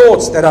bad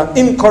thoughts that are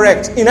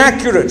incorrect,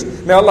 inaccurate.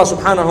 May Allah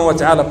subhanahu wa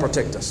ta'ala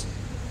protect us.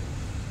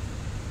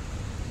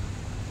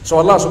 So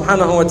Allah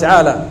subhanahu wa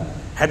ta'ala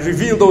had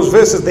revealed those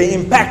verses. They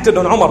impacted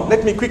on Umar.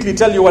 Let me quickly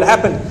tell you what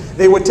happened.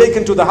 They were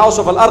taken to the house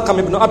of Al-Arqam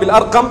ibn Abi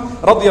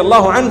Al-Arqam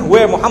radiyallahu anhu,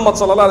 where Muhammad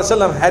sallallahu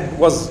alaihi wasallam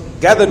was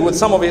gathered with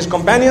some of his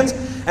companions,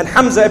 and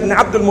Hamza ibn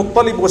Abdul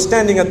Muttalib was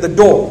standing at the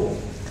door.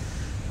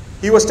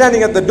 He was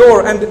standing at the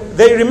door, and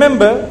they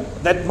remember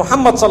that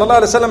Muhammad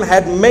sallallahu alaihi wasallam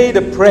had made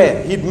a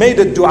prayer. He'd made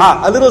a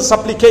dua, a little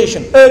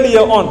supplication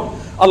earlier on.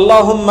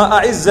 Allahumma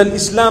a'izz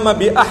al-Islam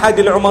bi ahad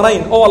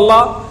al-umarain. Oh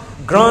Allah,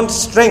 grant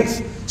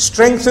strength.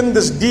 Strengthen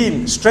this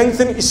deen.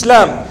 Strengthen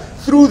Islam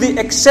through the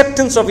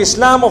acceptance of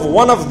Islam of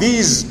one of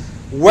these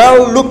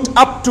well looked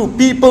up to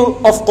people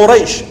of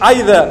Quraysh.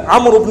 Either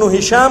Amr ibn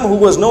Hisham, who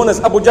was known as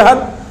Abu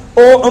Jahl,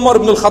 or Umar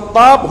ibn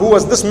al-Khattab, who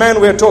was this man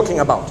we're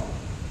talking about.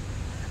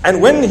 And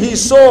when he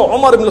saw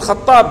Umar ibn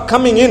al-Khattab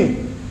coming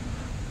in,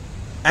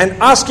 and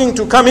asking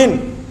to come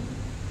in,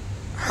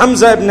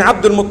 Hamza ibn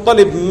Abdul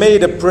Muttalib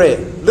made a prayer,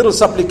 little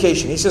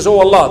supplication. He says, "Oh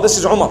Allah, this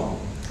is Umar.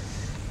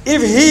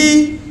 If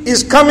he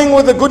is coming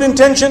with a good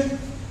intention,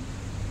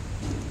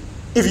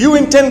 if you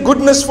intend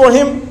goodness for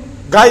him,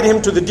 guide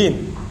him to the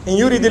deen. In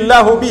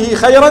yuridillahu bihi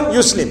khayran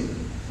yuslim.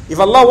 If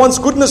Allah wants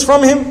goodness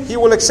from him, he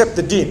will accept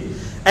the deen.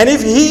 And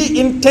if he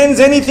intends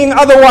anything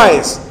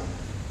otherwise,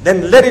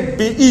 then let it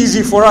be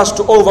easy for us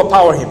to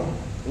overpower him."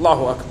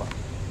 Allahu Akbar.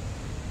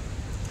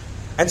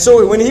 And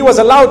so when he was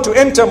allowed to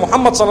enter,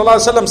 Muhammad sallallahu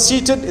alaihi wasallam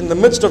seated in the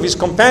midst of his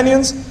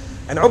companions,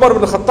 and Umar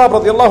ibn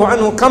Khattab radiallahu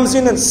anhu comes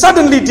in and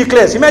suddenly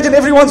declares. Imagine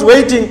everyone's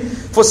waiting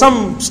for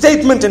some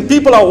statement and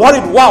people are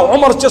worried. Wow,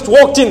 Umar's just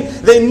walked in.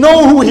 They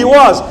know who he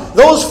was.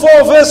 Those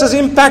 4 verses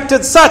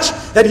impacted such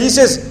that he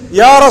says,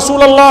 "Ya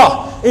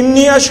Rasulallah,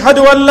 inni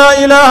ashhadu an la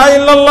ilaha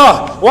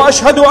illallah wa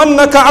ashhadu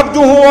annaka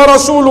abduhu wa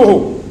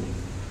rasuluhu."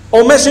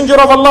 O Messenger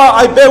of Allah,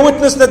 I bear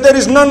witness that there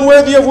is none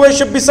worthy of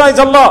worship besides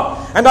Allah.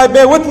 And I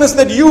bear witness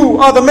that you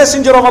are the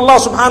Messenger of Allah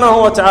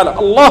subhanahu wa ta'ala.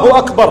 Allahu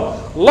Akbar.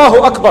 Allahu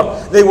Akbar.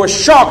 They were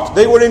shocked.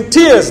 They were in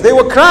tears. They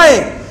were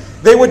crying.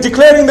 They were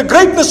declaring the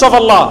greatness of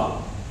Allah.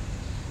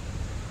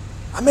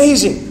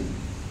 Amazing.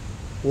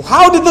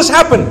 How did this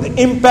happen?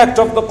 The impact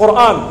of the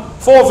Quran.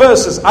 4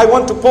 verses. I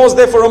want to pause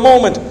there for a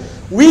moment.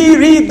 We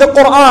read the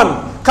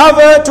Quran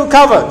cover to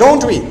cover,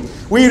 don't we?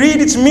 We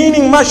read its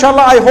meaning,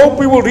 mashallah. I hope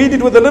we will read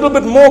it with a little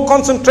bit more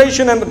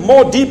concentration and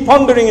more deep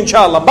pondering,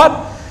 inshallah. But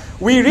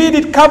we read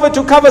it cover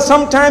to cover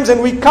sometimes,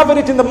 and we cover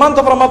it in the month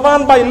of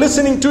Ramadan by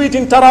listening to it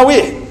in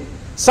Taraweeh.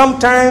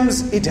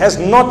 Sometimes it has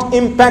not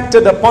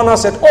impacted upon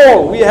us at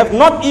all. We have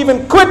not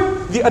even quit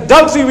the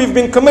adultery we've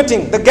been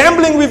committing, the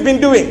gambling we've been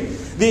doing,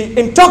 the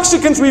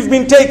intoxicants we've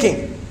been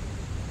taking,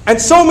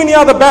 and so many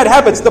other bad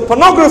habits, the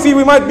pornography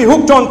we might be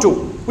hooked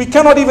onto. We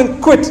cannot even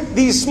quit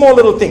these small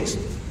little things.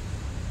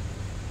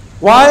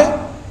 Why?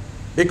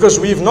 Because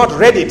we've not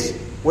read it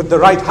with the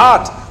right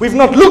heart. We've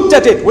not looked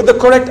at it with the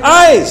correct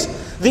eyes.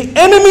 The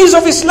enemies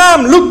of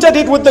Islam looked at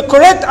it with the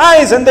correct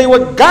eyes and they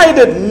were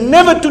guided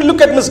never to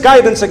look at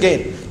misguidance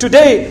again.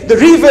 Today, the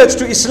reverts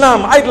to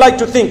Islam, I'd like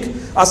to think,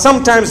 are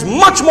sometimes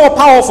much more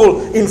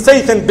powerful in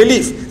faith and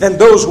belief than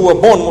those who were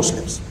born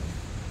Muslims.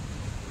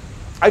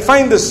 I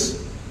find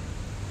this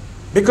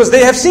because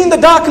they have seen the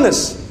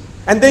darkness.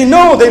 And they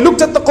know, they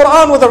looked at the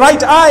Quran with the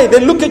right eye. They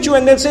look at you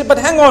and they'll say, "But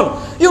hang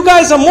on, you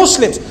guys are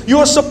Muslims. You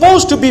are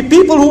supposed to be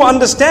people who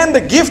understand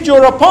the gift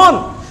you're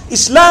upon.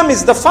 Islam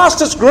is the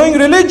fastest growing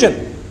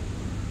religion.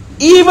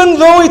 Even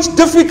though it's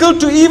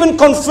difficult to even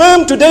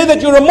confirm today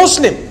that you're a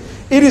Muslim.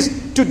 It is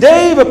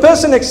today, if a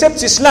person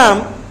accepts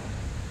Islam,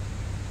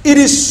 it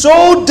is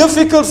so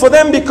difficult for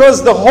them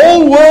because the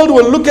whole world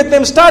will look at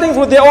them, starting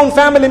with their own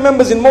family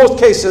members in most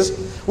cases,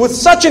 with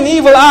such an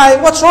evil eye.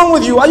 What's wrong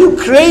with you? Are you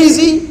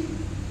crazy?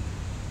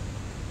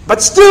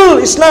 But still,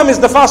 Islam is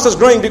the fastest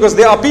growing because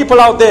there are people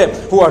out there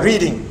who are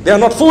reading. They are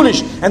not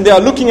foolish and they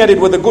are looking at it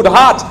with a good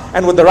heart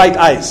and with the right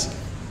eyes.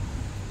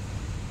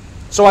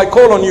 So I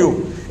call on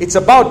you. It's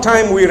about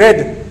time we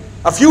read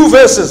a few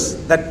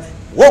verses that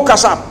woke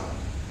us up,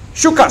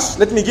 shook us.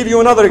 Let me give you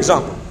another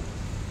example.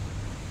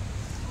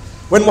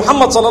 When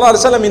Muhammad sallallahu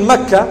alaihi wasallam in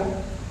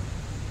Mecca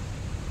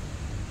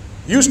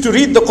used to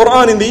read the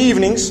Quran in the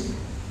evenings,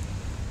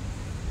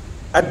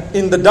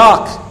 in the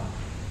dark,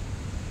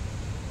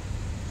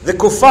 the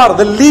kuffar,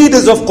 the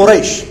leaders of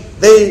Quraysh,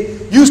 they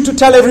used to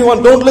tell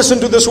everyone, "Don't listen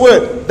to this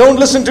word. Don't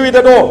listen to it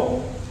at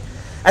all."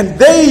 And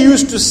they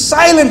used to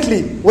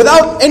silently,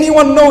 without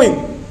anyone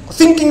knowing,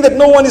 thinking that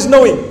no one is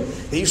knowing,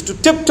 they used to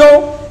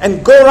tiptoe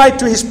and go right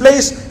to his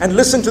place and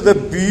listen to the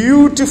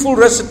beautiful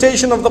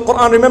recitation of the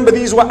Quran. Remember,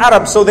 these were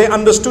Arabs, so they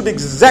understood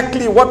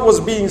exactly what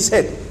was being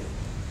said.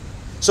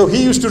 So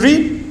he used to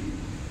read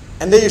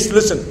and they used to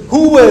listen.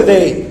 Who were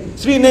they?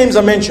 3 names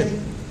are mentioned.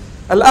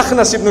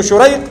 Al-Akhnas ibn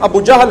Shurayq,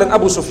 Abu Jahl and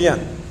Abu Sufyan.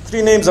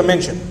 3 names are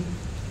mentioned.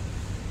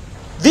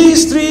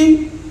 These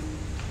 3,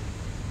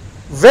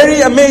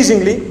 very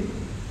amazingly,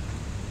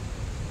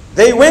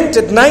 they went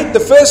at night, the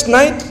first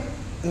night.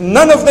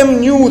 None of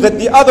them knew that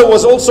the other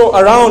was also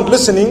around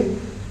listening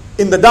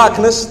in the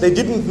darkness. They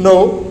didn't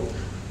know.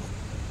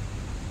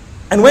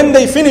 And when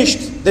they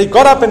finished, they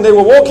got up and they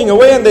were walking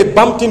away and they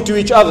bumped into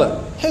each other.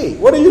 "Hey,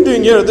 what are you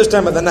doing here at this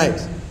time of the night?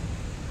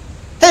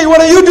 Hey,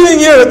 what are you doing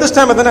here at this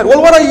time of the night?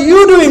 Well, what are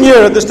you doing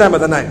here at this time of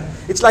the night?"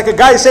 It's like a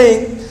guy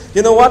saying,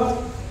 "You know what?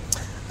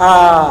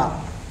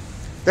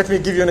 Let me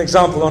give you an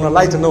example on a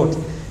lighter note.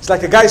 It's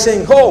like a guy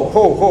saying, ho,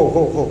 ho, ho,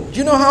 ho, ho. Do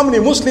you know how many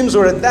Muslims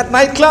were at that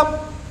nightclub?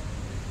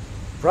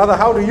 Brother,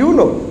 how do you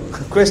know?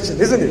 Question,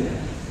 isn't it?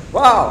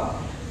 Wow.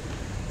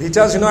 He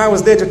tells you, I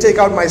was there to take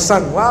out my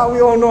son. Wow,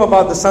 we all know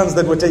about the sons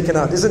that were taken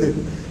out, isn't it?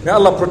 May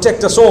Allah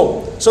protect us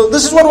all. So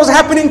this is what was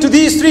happening to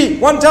these 3.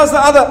 One tells the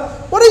other,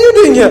 "What are you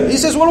doing here?" He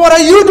says, "Well, what are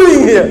you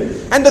doing here?"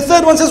 And the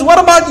third one says, "What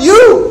about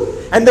you?"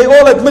 And they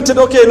all admitted,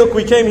 "Okay, look,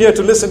 we came here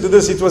to listen to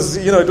this. It was,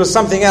 it was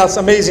something else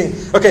amazing.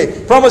 Okay,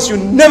 promise you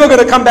never going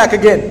to come back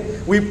again.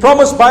 We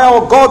promise by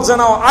our gods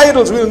and our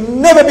idols, we'll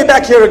never be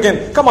back here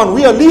again. Come on,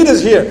 we are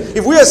leaders here.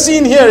 If we are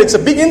seen here, it's a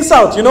big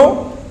insult,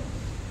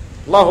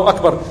 Allahu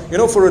Akbar. You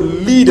know, for a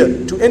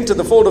leader to enter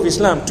the fold of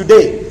Islam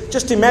today,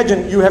 just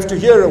imagine you have to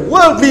hear a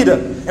world leader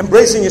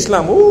embracing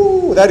Islam.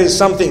 Ooh, that is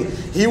something.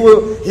 He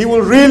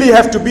will really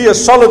have to be a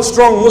solid,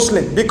 strong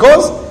Muslim,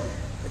 because,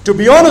 to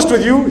be honest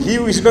with you, he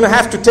is going to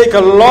have to take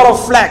a lot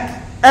of flack.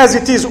 As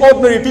it is,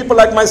 ordinary people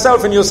like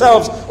myself and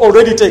yourselves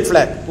already take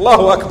flack.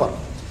 Allahu Akbar.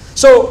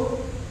 So,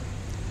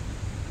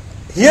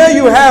 here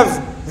you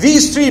have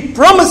these three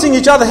promising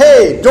each other,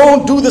 hey,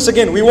 don't do this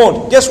again, we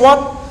won't. Guess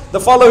what? The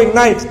following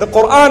night, the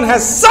Quran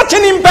has such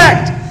an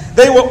impact.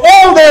 They were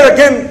all there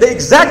again, the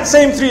exact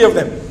same three of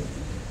them.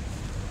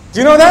 Do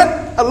you know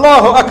that?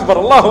 Allahu Akbar,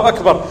 Allahu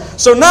Akbar.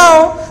 So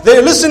now,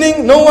 they're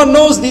listening, no one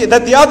knows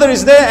that the other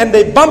is there, and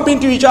they bump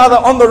into each other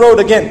on the road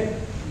again.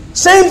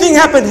 Same thing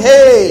happened.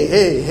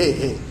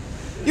 Hey.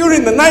 You're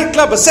in the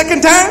nightclub a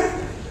second time?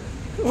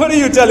 What are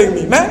you telling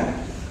me,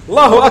 man?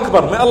 Allahu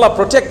Akbar. May Allah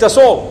protect us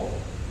all.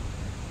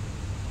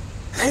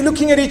 They're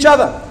looking at each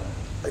other.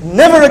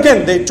 Never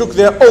again they took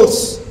their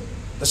oaths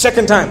the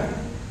second time.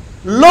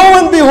 Lo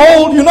and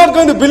behold, you're not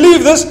going to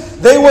believe this,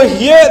 they were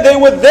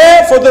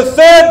there for the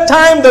third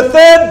time, the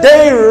third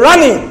day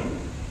running.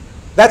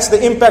 That's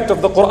the impact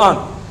of the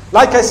Quran.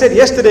 Like I said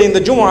yesterday in the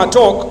Jumu'ah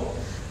talk,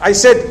 I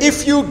said,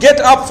 if you get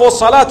up for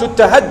Salatul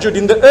Tahajjud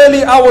in the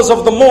early hours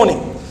of the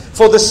morning,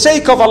 for the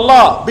sake of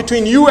Allah,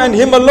 between you and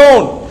Him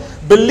alone,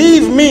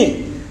 believe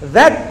me,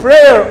 that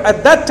prayer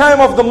at that time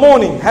of the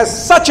morning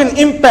has such an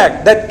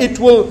impact that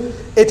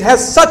it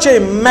has such a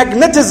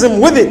magnetism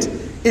with it.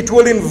 It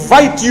will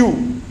invite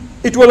you.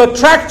 It will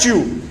attract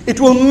you. It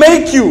will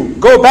make you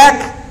go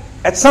back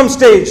at some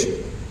stage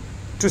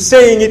to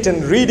saying it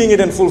and reading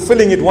it and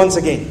fulfilling it once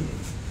again.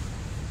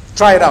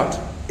 Try it out.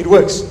 It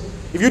works.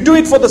 If you do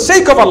it for the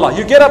sake of Allah,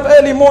 you get up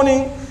early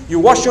morning, you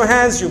wash your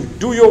hands, you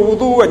do your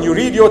wudu, and you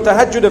read your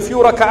tahajjud, a few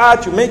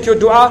raka'at, you make your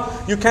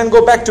dua, you can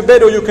go back to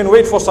bed or you can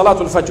wait for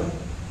Salatul Fajr.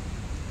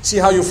 See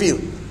how you feel.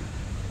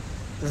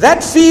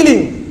 That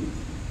feeling,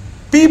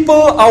 people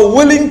are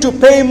willing to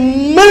pay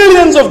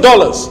millions of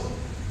dollars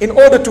in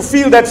order to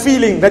feel that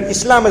feeling that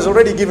Islam has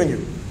already given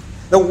you.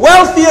 The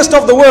wealthiest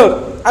of the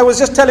world. I was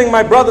just telling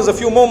my brothers a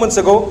few moments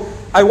ago,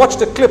 I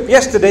watched a clip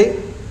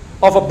yesterday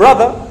of a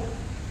brother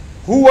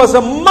who was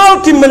a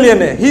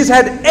multi-millionaire. He's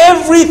had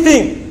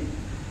everything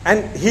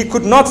and he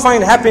could not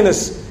find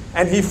happiness,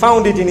 and he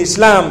found it in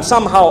Islam.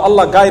 Somehow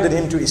Allah guided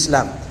him to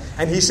Islam.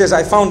 And he says,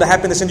 I found the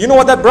happiness. And you know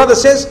what that brother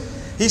says?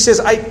 He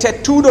says, I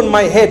tattooed on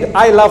my head,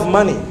 I love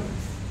money.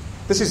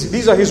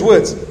 These are his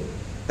words.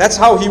 That's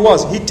how he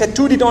was. He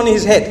tattooed it on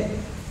his head.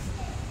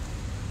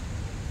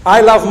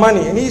 I love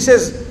money. And he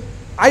says,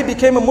 I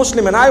became a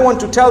Muslim and I want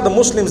to tell the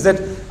Muslims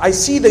that I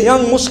see the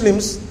young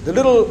Muslims, the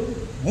little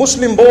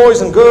Muslim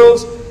boys and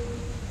girls,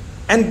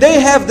 and they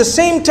have the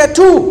same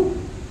tattoo,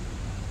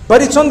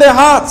 but it's on their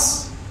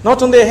hearts,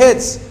 not on their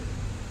heads.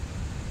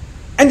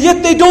 And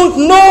yet they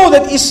don't know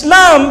that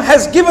Islam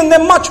has given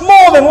them much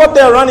more than what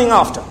they are running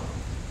after.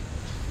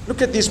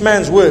 Look at this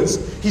man's words.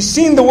 He's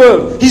seen the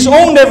world. He's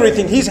owned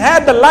everything. He's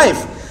had the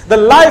life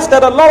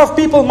that a lot of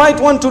people might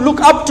want to look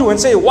up to and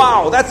say,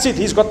 wow, that's it.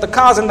 He's got the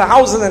cars and the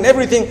houses and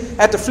everything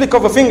at the flick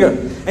of a finger.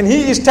 And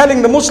he is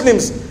telling the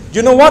Muslims,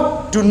 you know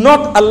what? Do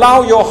not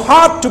allow your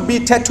heart to be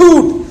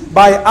tattooed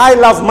by I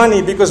love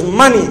money, because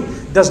money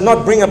does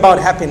not bring about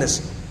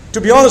happiness. To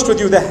be honest with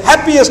you, the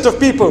happiest of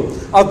people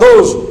are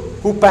those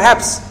who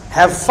perhaps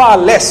have far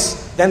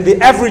less than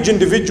the average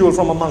individual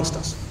from amongst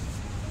us.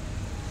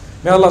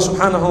 May Allah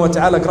subhanahu wa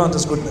ta'ala grant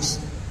us goodness.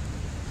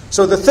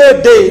 So the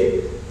third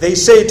day, they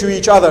say to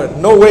each other,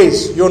 no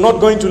ways, you're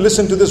not going to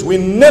listen to this, we're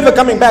never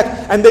coming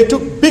back. And they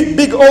took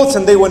big oaths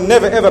and they were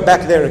never ever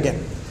back there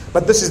again.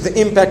 But this is the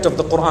impact of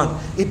the Quran.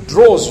 It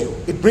draws you,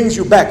 it brings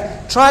you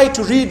back. Try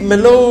to read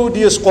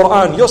melodious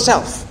Quran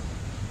yourself,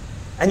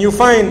 and you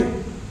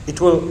find it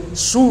will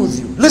soothe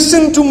you.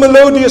 Listen to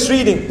melodious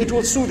reading, it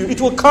will soothe you, it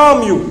will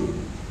calm you,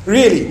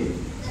 really.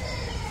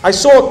 I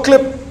saw a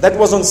clip that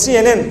was on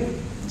CNN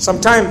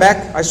some time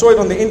back. I saw it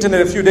on the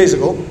internet a few days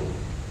ago.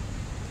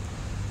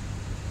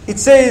 It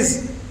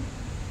says,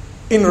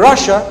 in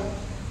Russia,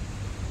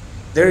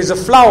 there is a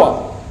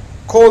flower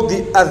called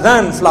the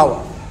adhan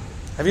flower.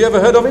 Have you ever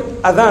heard of it?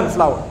 Adhan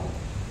flower.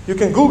 You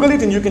can Google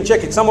it and you can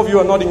check it. Some of you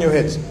are nodding your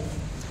heads.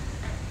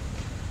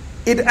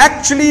 It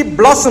actually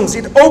blossoms.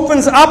 It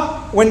opens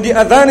up when the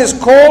adhan is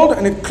called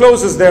and it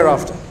closes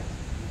thereafter.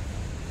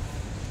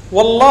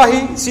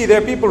 Wallahi, see,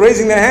 there are people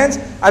raising their hands.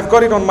 I've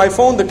got it on my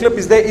phone. The clip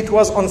is there. It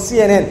was on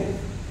CNN.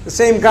 The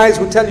same guys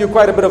who tell you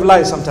quite a bit of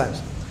lies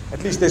sometimes.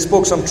 At least they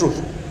spoke some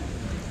truth.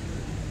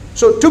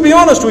 So to be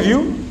honest with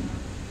you,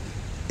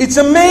 it's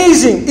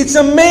amazing. It's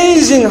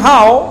amazing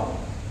how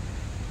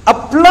a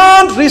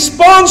plant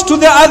responds to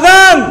the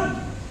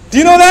adhan. Do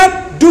you know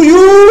that? Do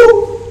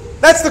you?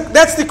 That's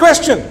the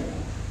question.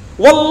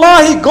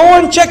 Wallahi, go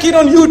and check it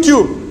on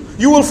YouTube.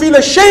 You will feel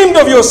ashamed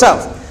of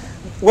yourself.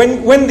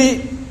 When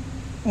the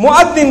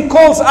muaddin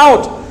calls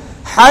out,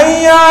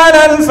 Hayya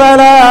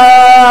al-falah.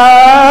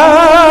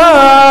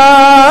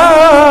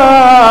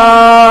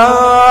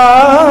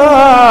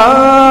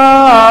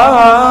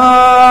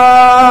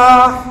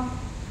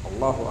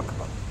 Allahu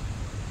Akbar.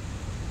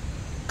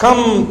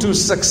 come to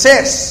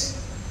success,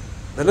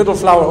 the little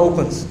flower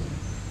opens.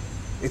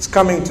 It's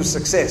coming to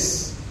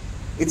success.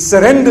 It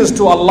surrenders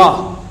to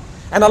Allah.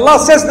 And Allah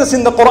says this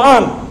in the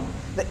Quran.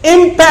 The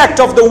impact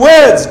of the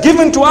words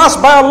given to us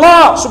by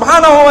Allah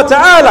subhanahu wa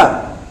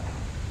ta'ala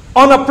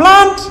on a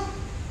plant,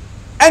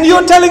 and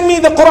you're telling me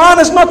the Quran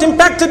has not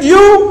impacted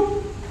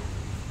you?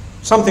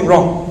 Something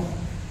wrong.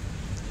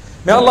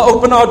 May Allah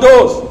open our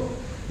doors.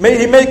 May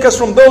He make us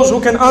from those who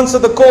can answer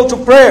the call to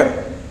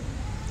prayer.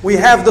 We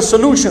have the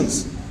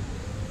solutions.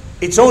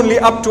 It's only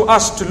up to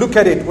us to look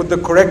at it with the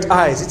correct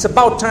eyes. It's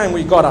about time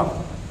we got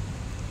up.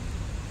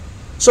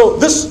 So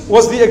this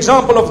was the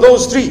example of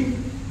those three.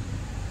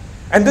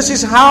 And this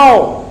is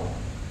how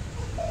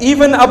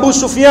even Abu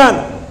Sufyan,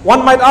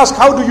 one might ask,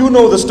 how do you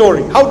know the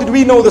story? How did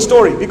we know the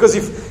story? Because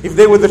if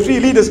they were the three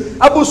leaders,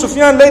 Abu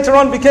Sufyan later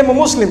on became a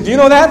Muslim. Do you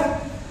know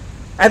that?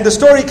 And the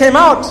story came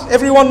out.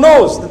 Everyone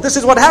knows that this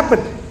is what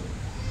happened.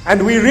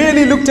 And we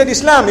really looked at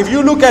Islam. If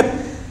you look at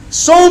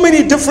so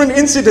many different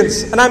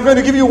incidents, and I'm going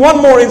to give you one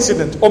more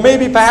incident, or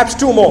maybe perhaps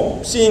two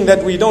more, seeing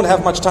that we don't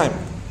have much time.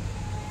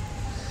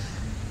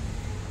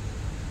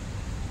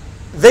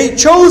 They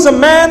chose a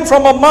man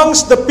from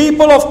amongst the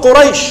people of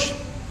Quraysh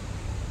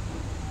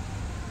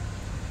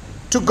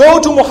to go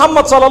to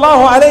Muhammad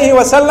sallallahu alayhi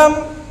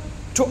wasallam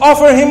to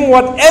offer him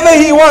whatever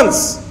he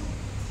wants,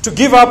 to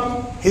give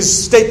up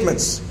his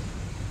statements.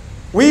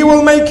 We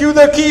will make you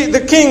the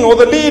king or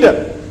the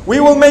leader. We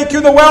will make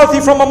you the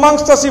wealthy from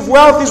amongst us if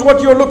wealth is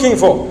what you're looking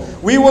for.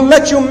 We will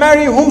let you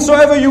marry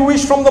whomsoever you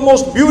wish from the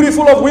most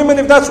beautiful of women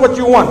if that's what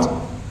you want.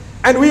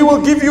 And we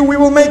will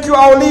make you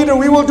our leader.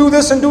 We will do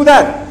this and do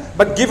that.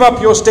 But give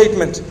up your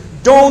statement.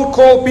 Don't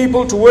call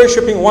people to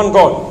worshipping one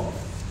God.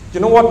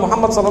 You know what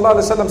Muhammad sallallahu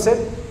alaihi wasallam said?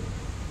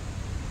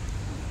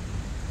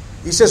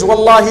 He says,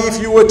 Wallahi, if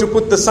you were to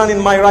put the sun in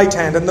my right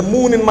hand and the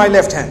moon in my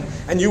left hand,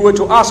 and you were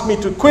to ask me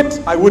to quit,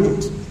 I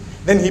wouldn't.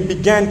 Then he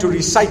began to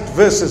recite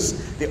verses,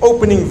 the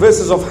opening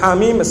verses of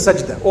Hamim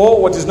as-Sajda,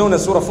 or what is known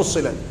as Surah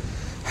Fussilat.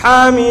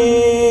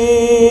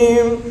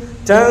 Hamim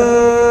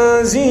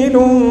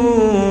tanzilun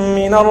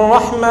min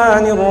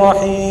ar-Rahmanir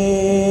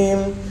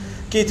Rahim.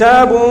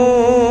 كتاب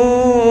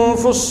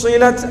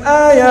فصلت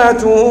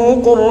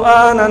آياته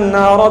قرآنا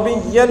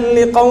عربيا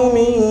لقوم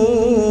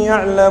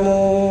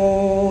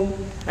يعلمون.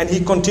 And he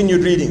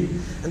continued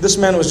reading. And this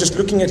man was just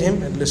looking at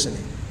him and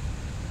listening.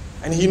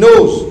 And he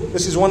knows,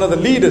 this is one of the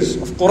leaders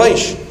of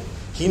Quraysh.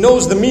 He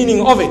knows the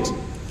meaning of it.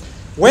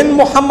 When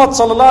Muhammad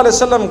sallallahu alaihi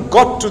wasallam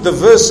got to the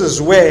verses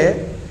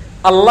where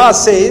Allah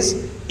says,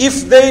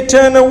 if they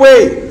turn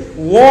away,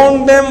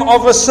 warn them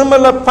of a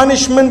similar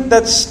punishment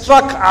that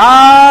struck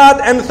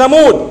Ad and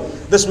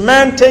Thamud. This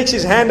man takes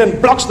his hand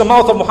and blocks the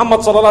mouth of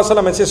Muhammad sallallahu alaihi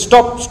wasallam and says,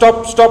 stop,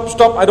 stop, stop,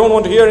 stop, I don't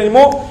want to hear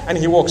anymore. And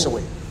he walks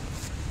away.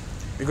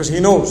 Because he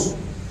knows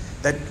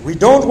that we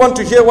don't want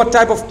to hear what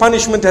type of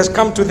punishment has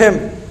come to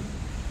them.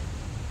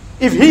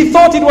 If he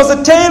thought it was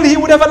a tale, he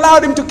would have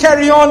allowed him to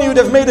carry on. He would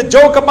have made a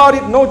joke about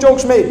it. No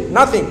jokes made.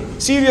 Nothing.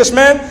 Serious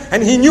man.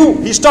 And he knew.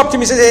 He stopped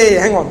him. He said, hey,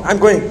 hang on. I'm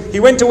going. He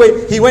went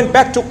away. He went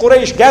back to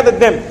Quraysh, gathered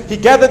them. He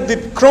gathered the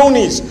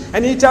cronies.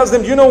 And he tells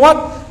them, you know what?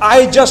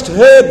 I just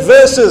heard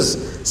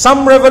verses.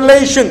 Some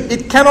revelation.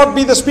 It cannot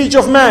be the speech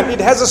of man.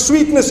 It has a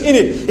sweetness in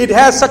it. It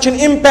has such an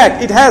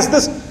impact. It has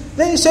this.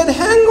 They said,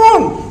 hang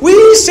on.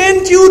 We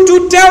sent you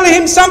to tell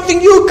him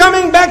something. You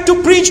coming back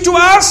to preach to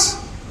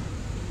us?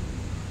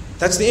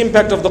 That's the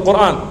impact of the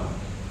Quran.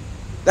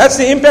 That's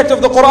the impact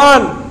of the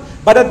Quran.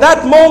 But at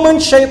that moment,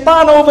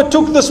 shaitan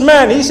overtook this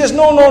man. He says,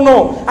 no, no,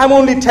 no. I'm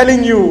only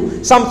telling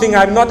you something.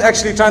 I'm not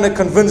actually trying to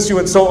convince you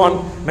and so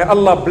on. May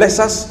Allah bless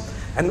us.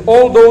 And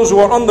all those who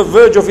are on the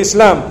verge of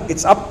Islam,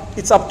 it's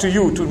up to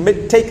you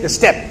to take the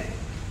step.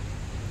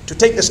 To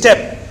take the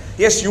step.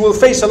 Yes, you will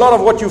face a lot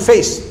of what you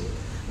face.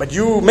 But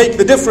you make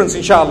the difference,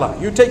 inshallah.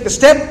 You take the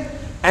step.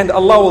 And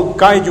Allah will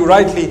guide you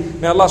rightly.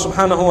 May Allah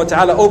subhanahu wa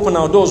ta'ala open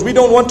our doors. We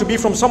don't want to be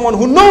from someone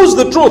who knows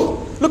the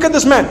truth. Look at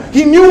this man.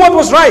 He knew what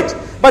was right.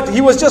 But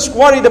he was just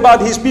worried about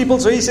his people.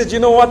 So he said, you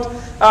know what?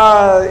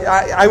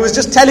 I was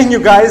just telling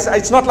you guys.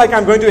 It's not like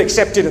I'm going to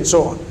accept it and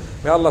so on.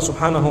 May Allah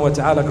subhanahu wa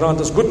ta'ala grant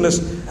us goodness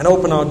and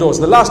open our doors.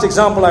 The last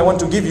example I want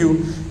to give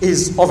you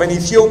is of an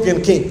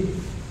Ethiopian king.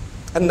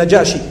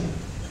 An-Najashi.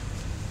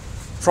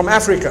 From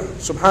Africa.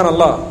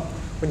 Subhanallah.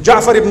 When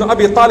Ja'far ibn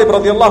Abi Talib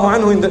radiallahu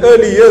anhu in the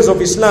early years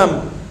of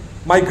Islam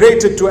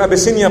migrated to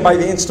Abyssinia by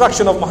the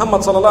instruction of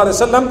Muhammad sallallahu alaihi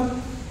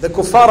wasallam, the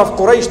kuffar of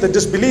Quraysh, the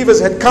disbelievers,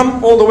 had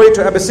come all the way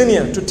to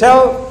Abyssinia to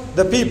tell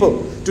the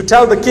people, to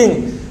tell the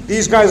king,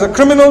 these guys are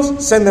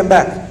criminals, send them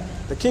back.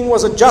 The king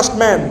was a just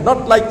man,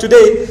 not like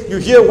today, you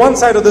hear one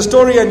side of the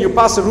story and you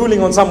pass a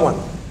ruling on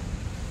someone.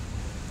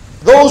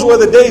 Those were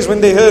the days when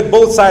they heard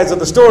both sides of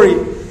the story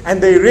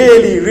and they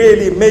really,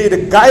 really made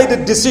a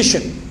guided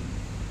decision.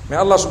 May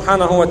Allah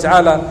subhanahu wa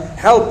ta'ala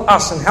help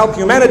us and help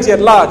humanity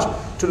at large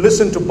to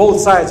listen to both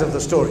sides of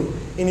the story.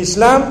 In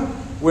Islam,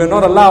 we're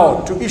not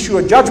allowed to issue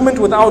a judgment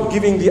without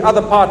giving the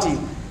other party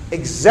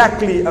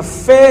exactly a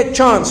fair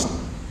chance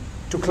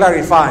to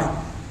clarify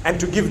and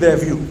to give their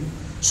view.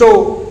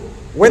 So,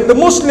 when the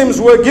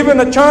Muslims were given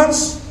a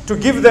chance to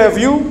give their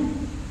view,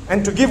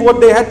 and to give what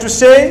they had to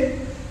say,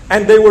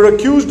 and they were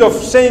accused of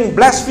saying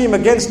blaspheme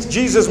against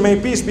Jesus, may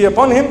peace be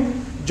upon him,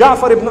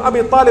 Ja'far ibn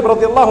Abi Talib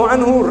radiallahu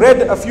anhu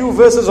read a few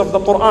verses of the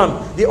Quran,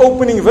 the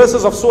opening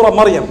verses of Surah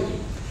Maryam.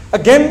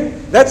 Again,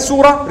 that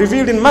surah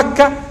revealed in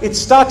Mecca, it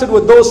started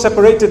with those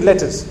separated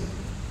letters.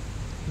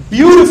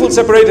 Beautiful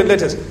separated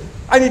letters.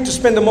 I need to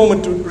spend a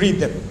moment to read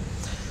them.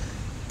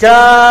 Kaf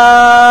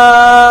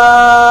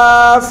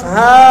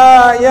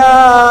ha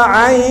ya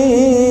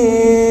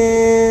ayn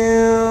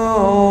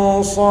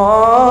sad.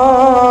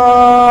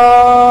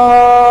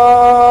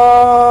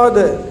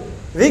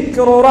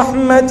 ذكر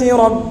رحمة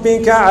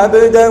ربك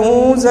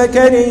عبده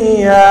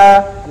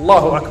زكريا.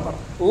 Allahu Akbar.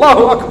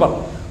 Allahu Akbar.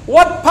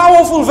 What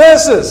powerful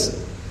verses.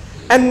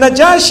 And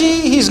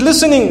Najashi, he's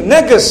listening.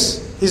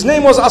 Negus, his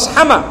name was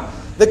Ashama,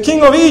 the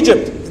king of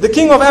Egypt, the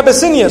king of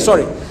Abyssinia,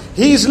 sorry.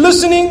 He's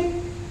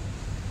listening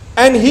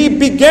and he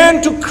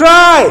began to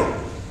cry.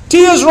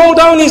 Tears rolled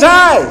down his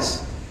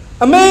eyes.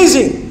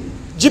 Amazing.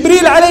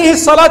 Jibreel alayhi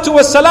salatu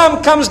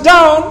wasalam comes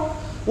down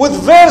with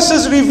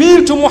verses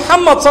revealed to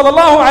Muhammad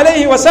sallallahu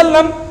alayhi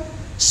wasallam,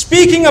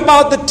 speaking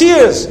about the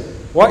tears.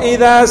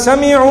 وَإِذَا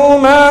سَمِعُوا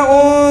مَا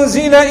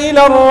أُنزِلَ إِلَى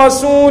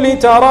الرَّسُولِ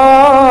تَرَى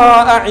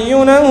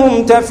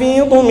أَعْيُنَهُمْ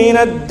تَفِيضُ مِنَ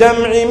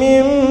الدَّمْعِ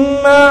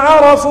مِمَّا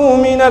عَرَفُوا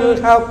مِنَ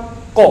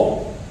الْحَقِّ.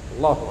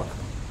 Allahu Akbar.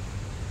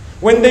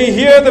 When they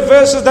hear the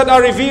verses that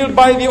are revealed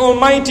by the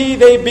Almighty,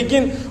 they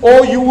begin,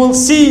 or you will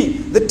see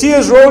the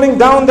tears rolling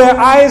down their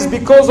eyes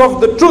because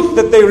of the truth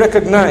that they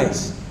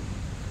recognize.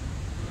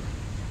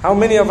 How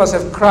many of us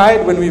have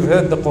cried when we've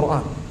heard the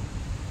Quran?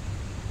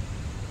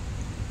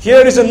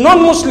 Here is a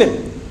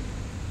non-Muslim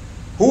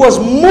who was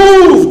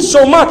moved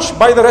so much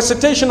by the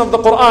recitation of the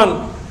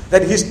Quran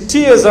that his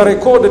tears are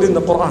recorded in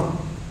the Quran.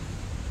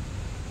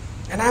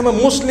 And I'm a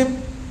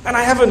Muslim and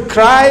I haven't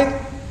cried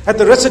at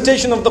the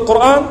recitation of the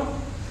Quran.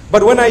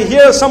 But when I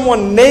hear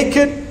someone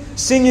naked,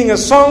 singing a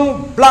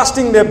song,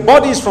 blasting their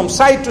bodies from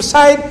side to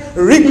side,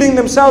 wriggling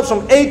themselves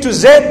from A to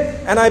Z,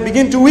 and I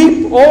begin to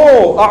weep,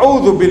 oh,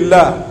 a'udhu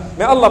billah.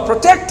 May Allah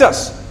protect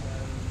us.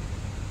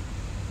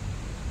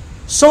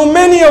 So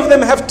many of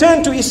them have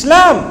turned to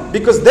Islam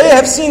because they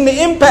have seen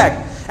the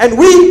impact. And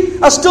we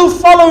are still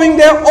following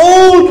their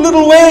old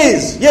little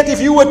ways. Yet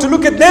if you were to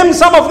look at them,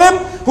 some of them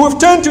who have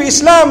turned to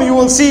Islam, you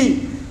will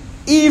see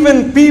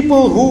even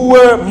people who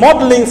were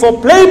modeling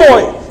for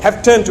Playboy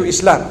have turned to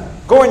Islam.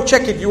 Go and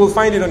check it, you will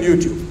find it on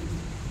YouTube.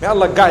 May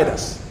Allah guide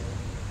us.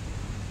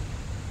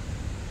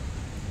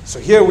 So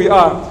here we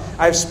are.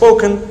 I've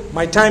spoken,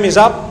 my time is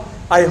up.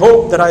 I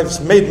hope that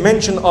I've made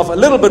mention of a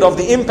little bit of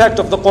the impact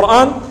of the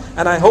Quran,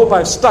 and I hope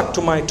I've stuck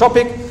to my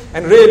topic.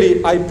 And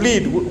really, I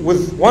plead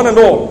with one and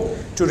all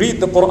to read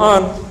the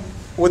Quran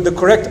with the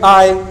correct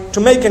eye, to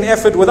make an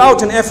effort.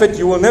 Without an effort,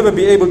 you will never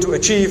be able to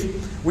achieve.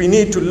 We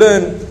need to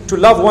learn to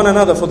love one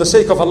another for the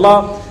sake of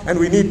Allah, and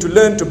we need to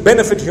learn to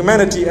benefit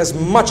humanity as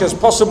much as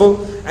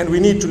possible, and we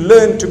need to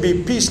learn to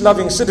be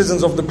peace-loving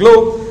citizens of the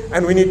globe,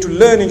 and we need to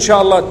learn,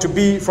 inshallah, to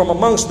be from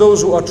amongst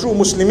those who are true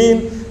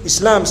Muslimin.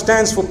 Islam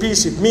stands for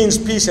peace, it means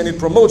peace, and it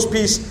promotes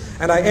peace.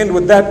 And I end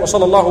with that.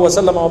 وصلى الله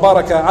وسلم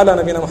وبارك على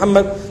نبينا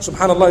محمد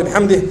سبحان الله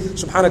بحمده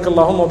سبحانك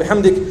اللهم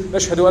وبحمدك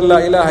نشهد أن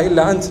لا إله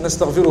إلا أنت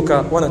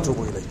نستغفرك ونتوب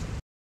إليك.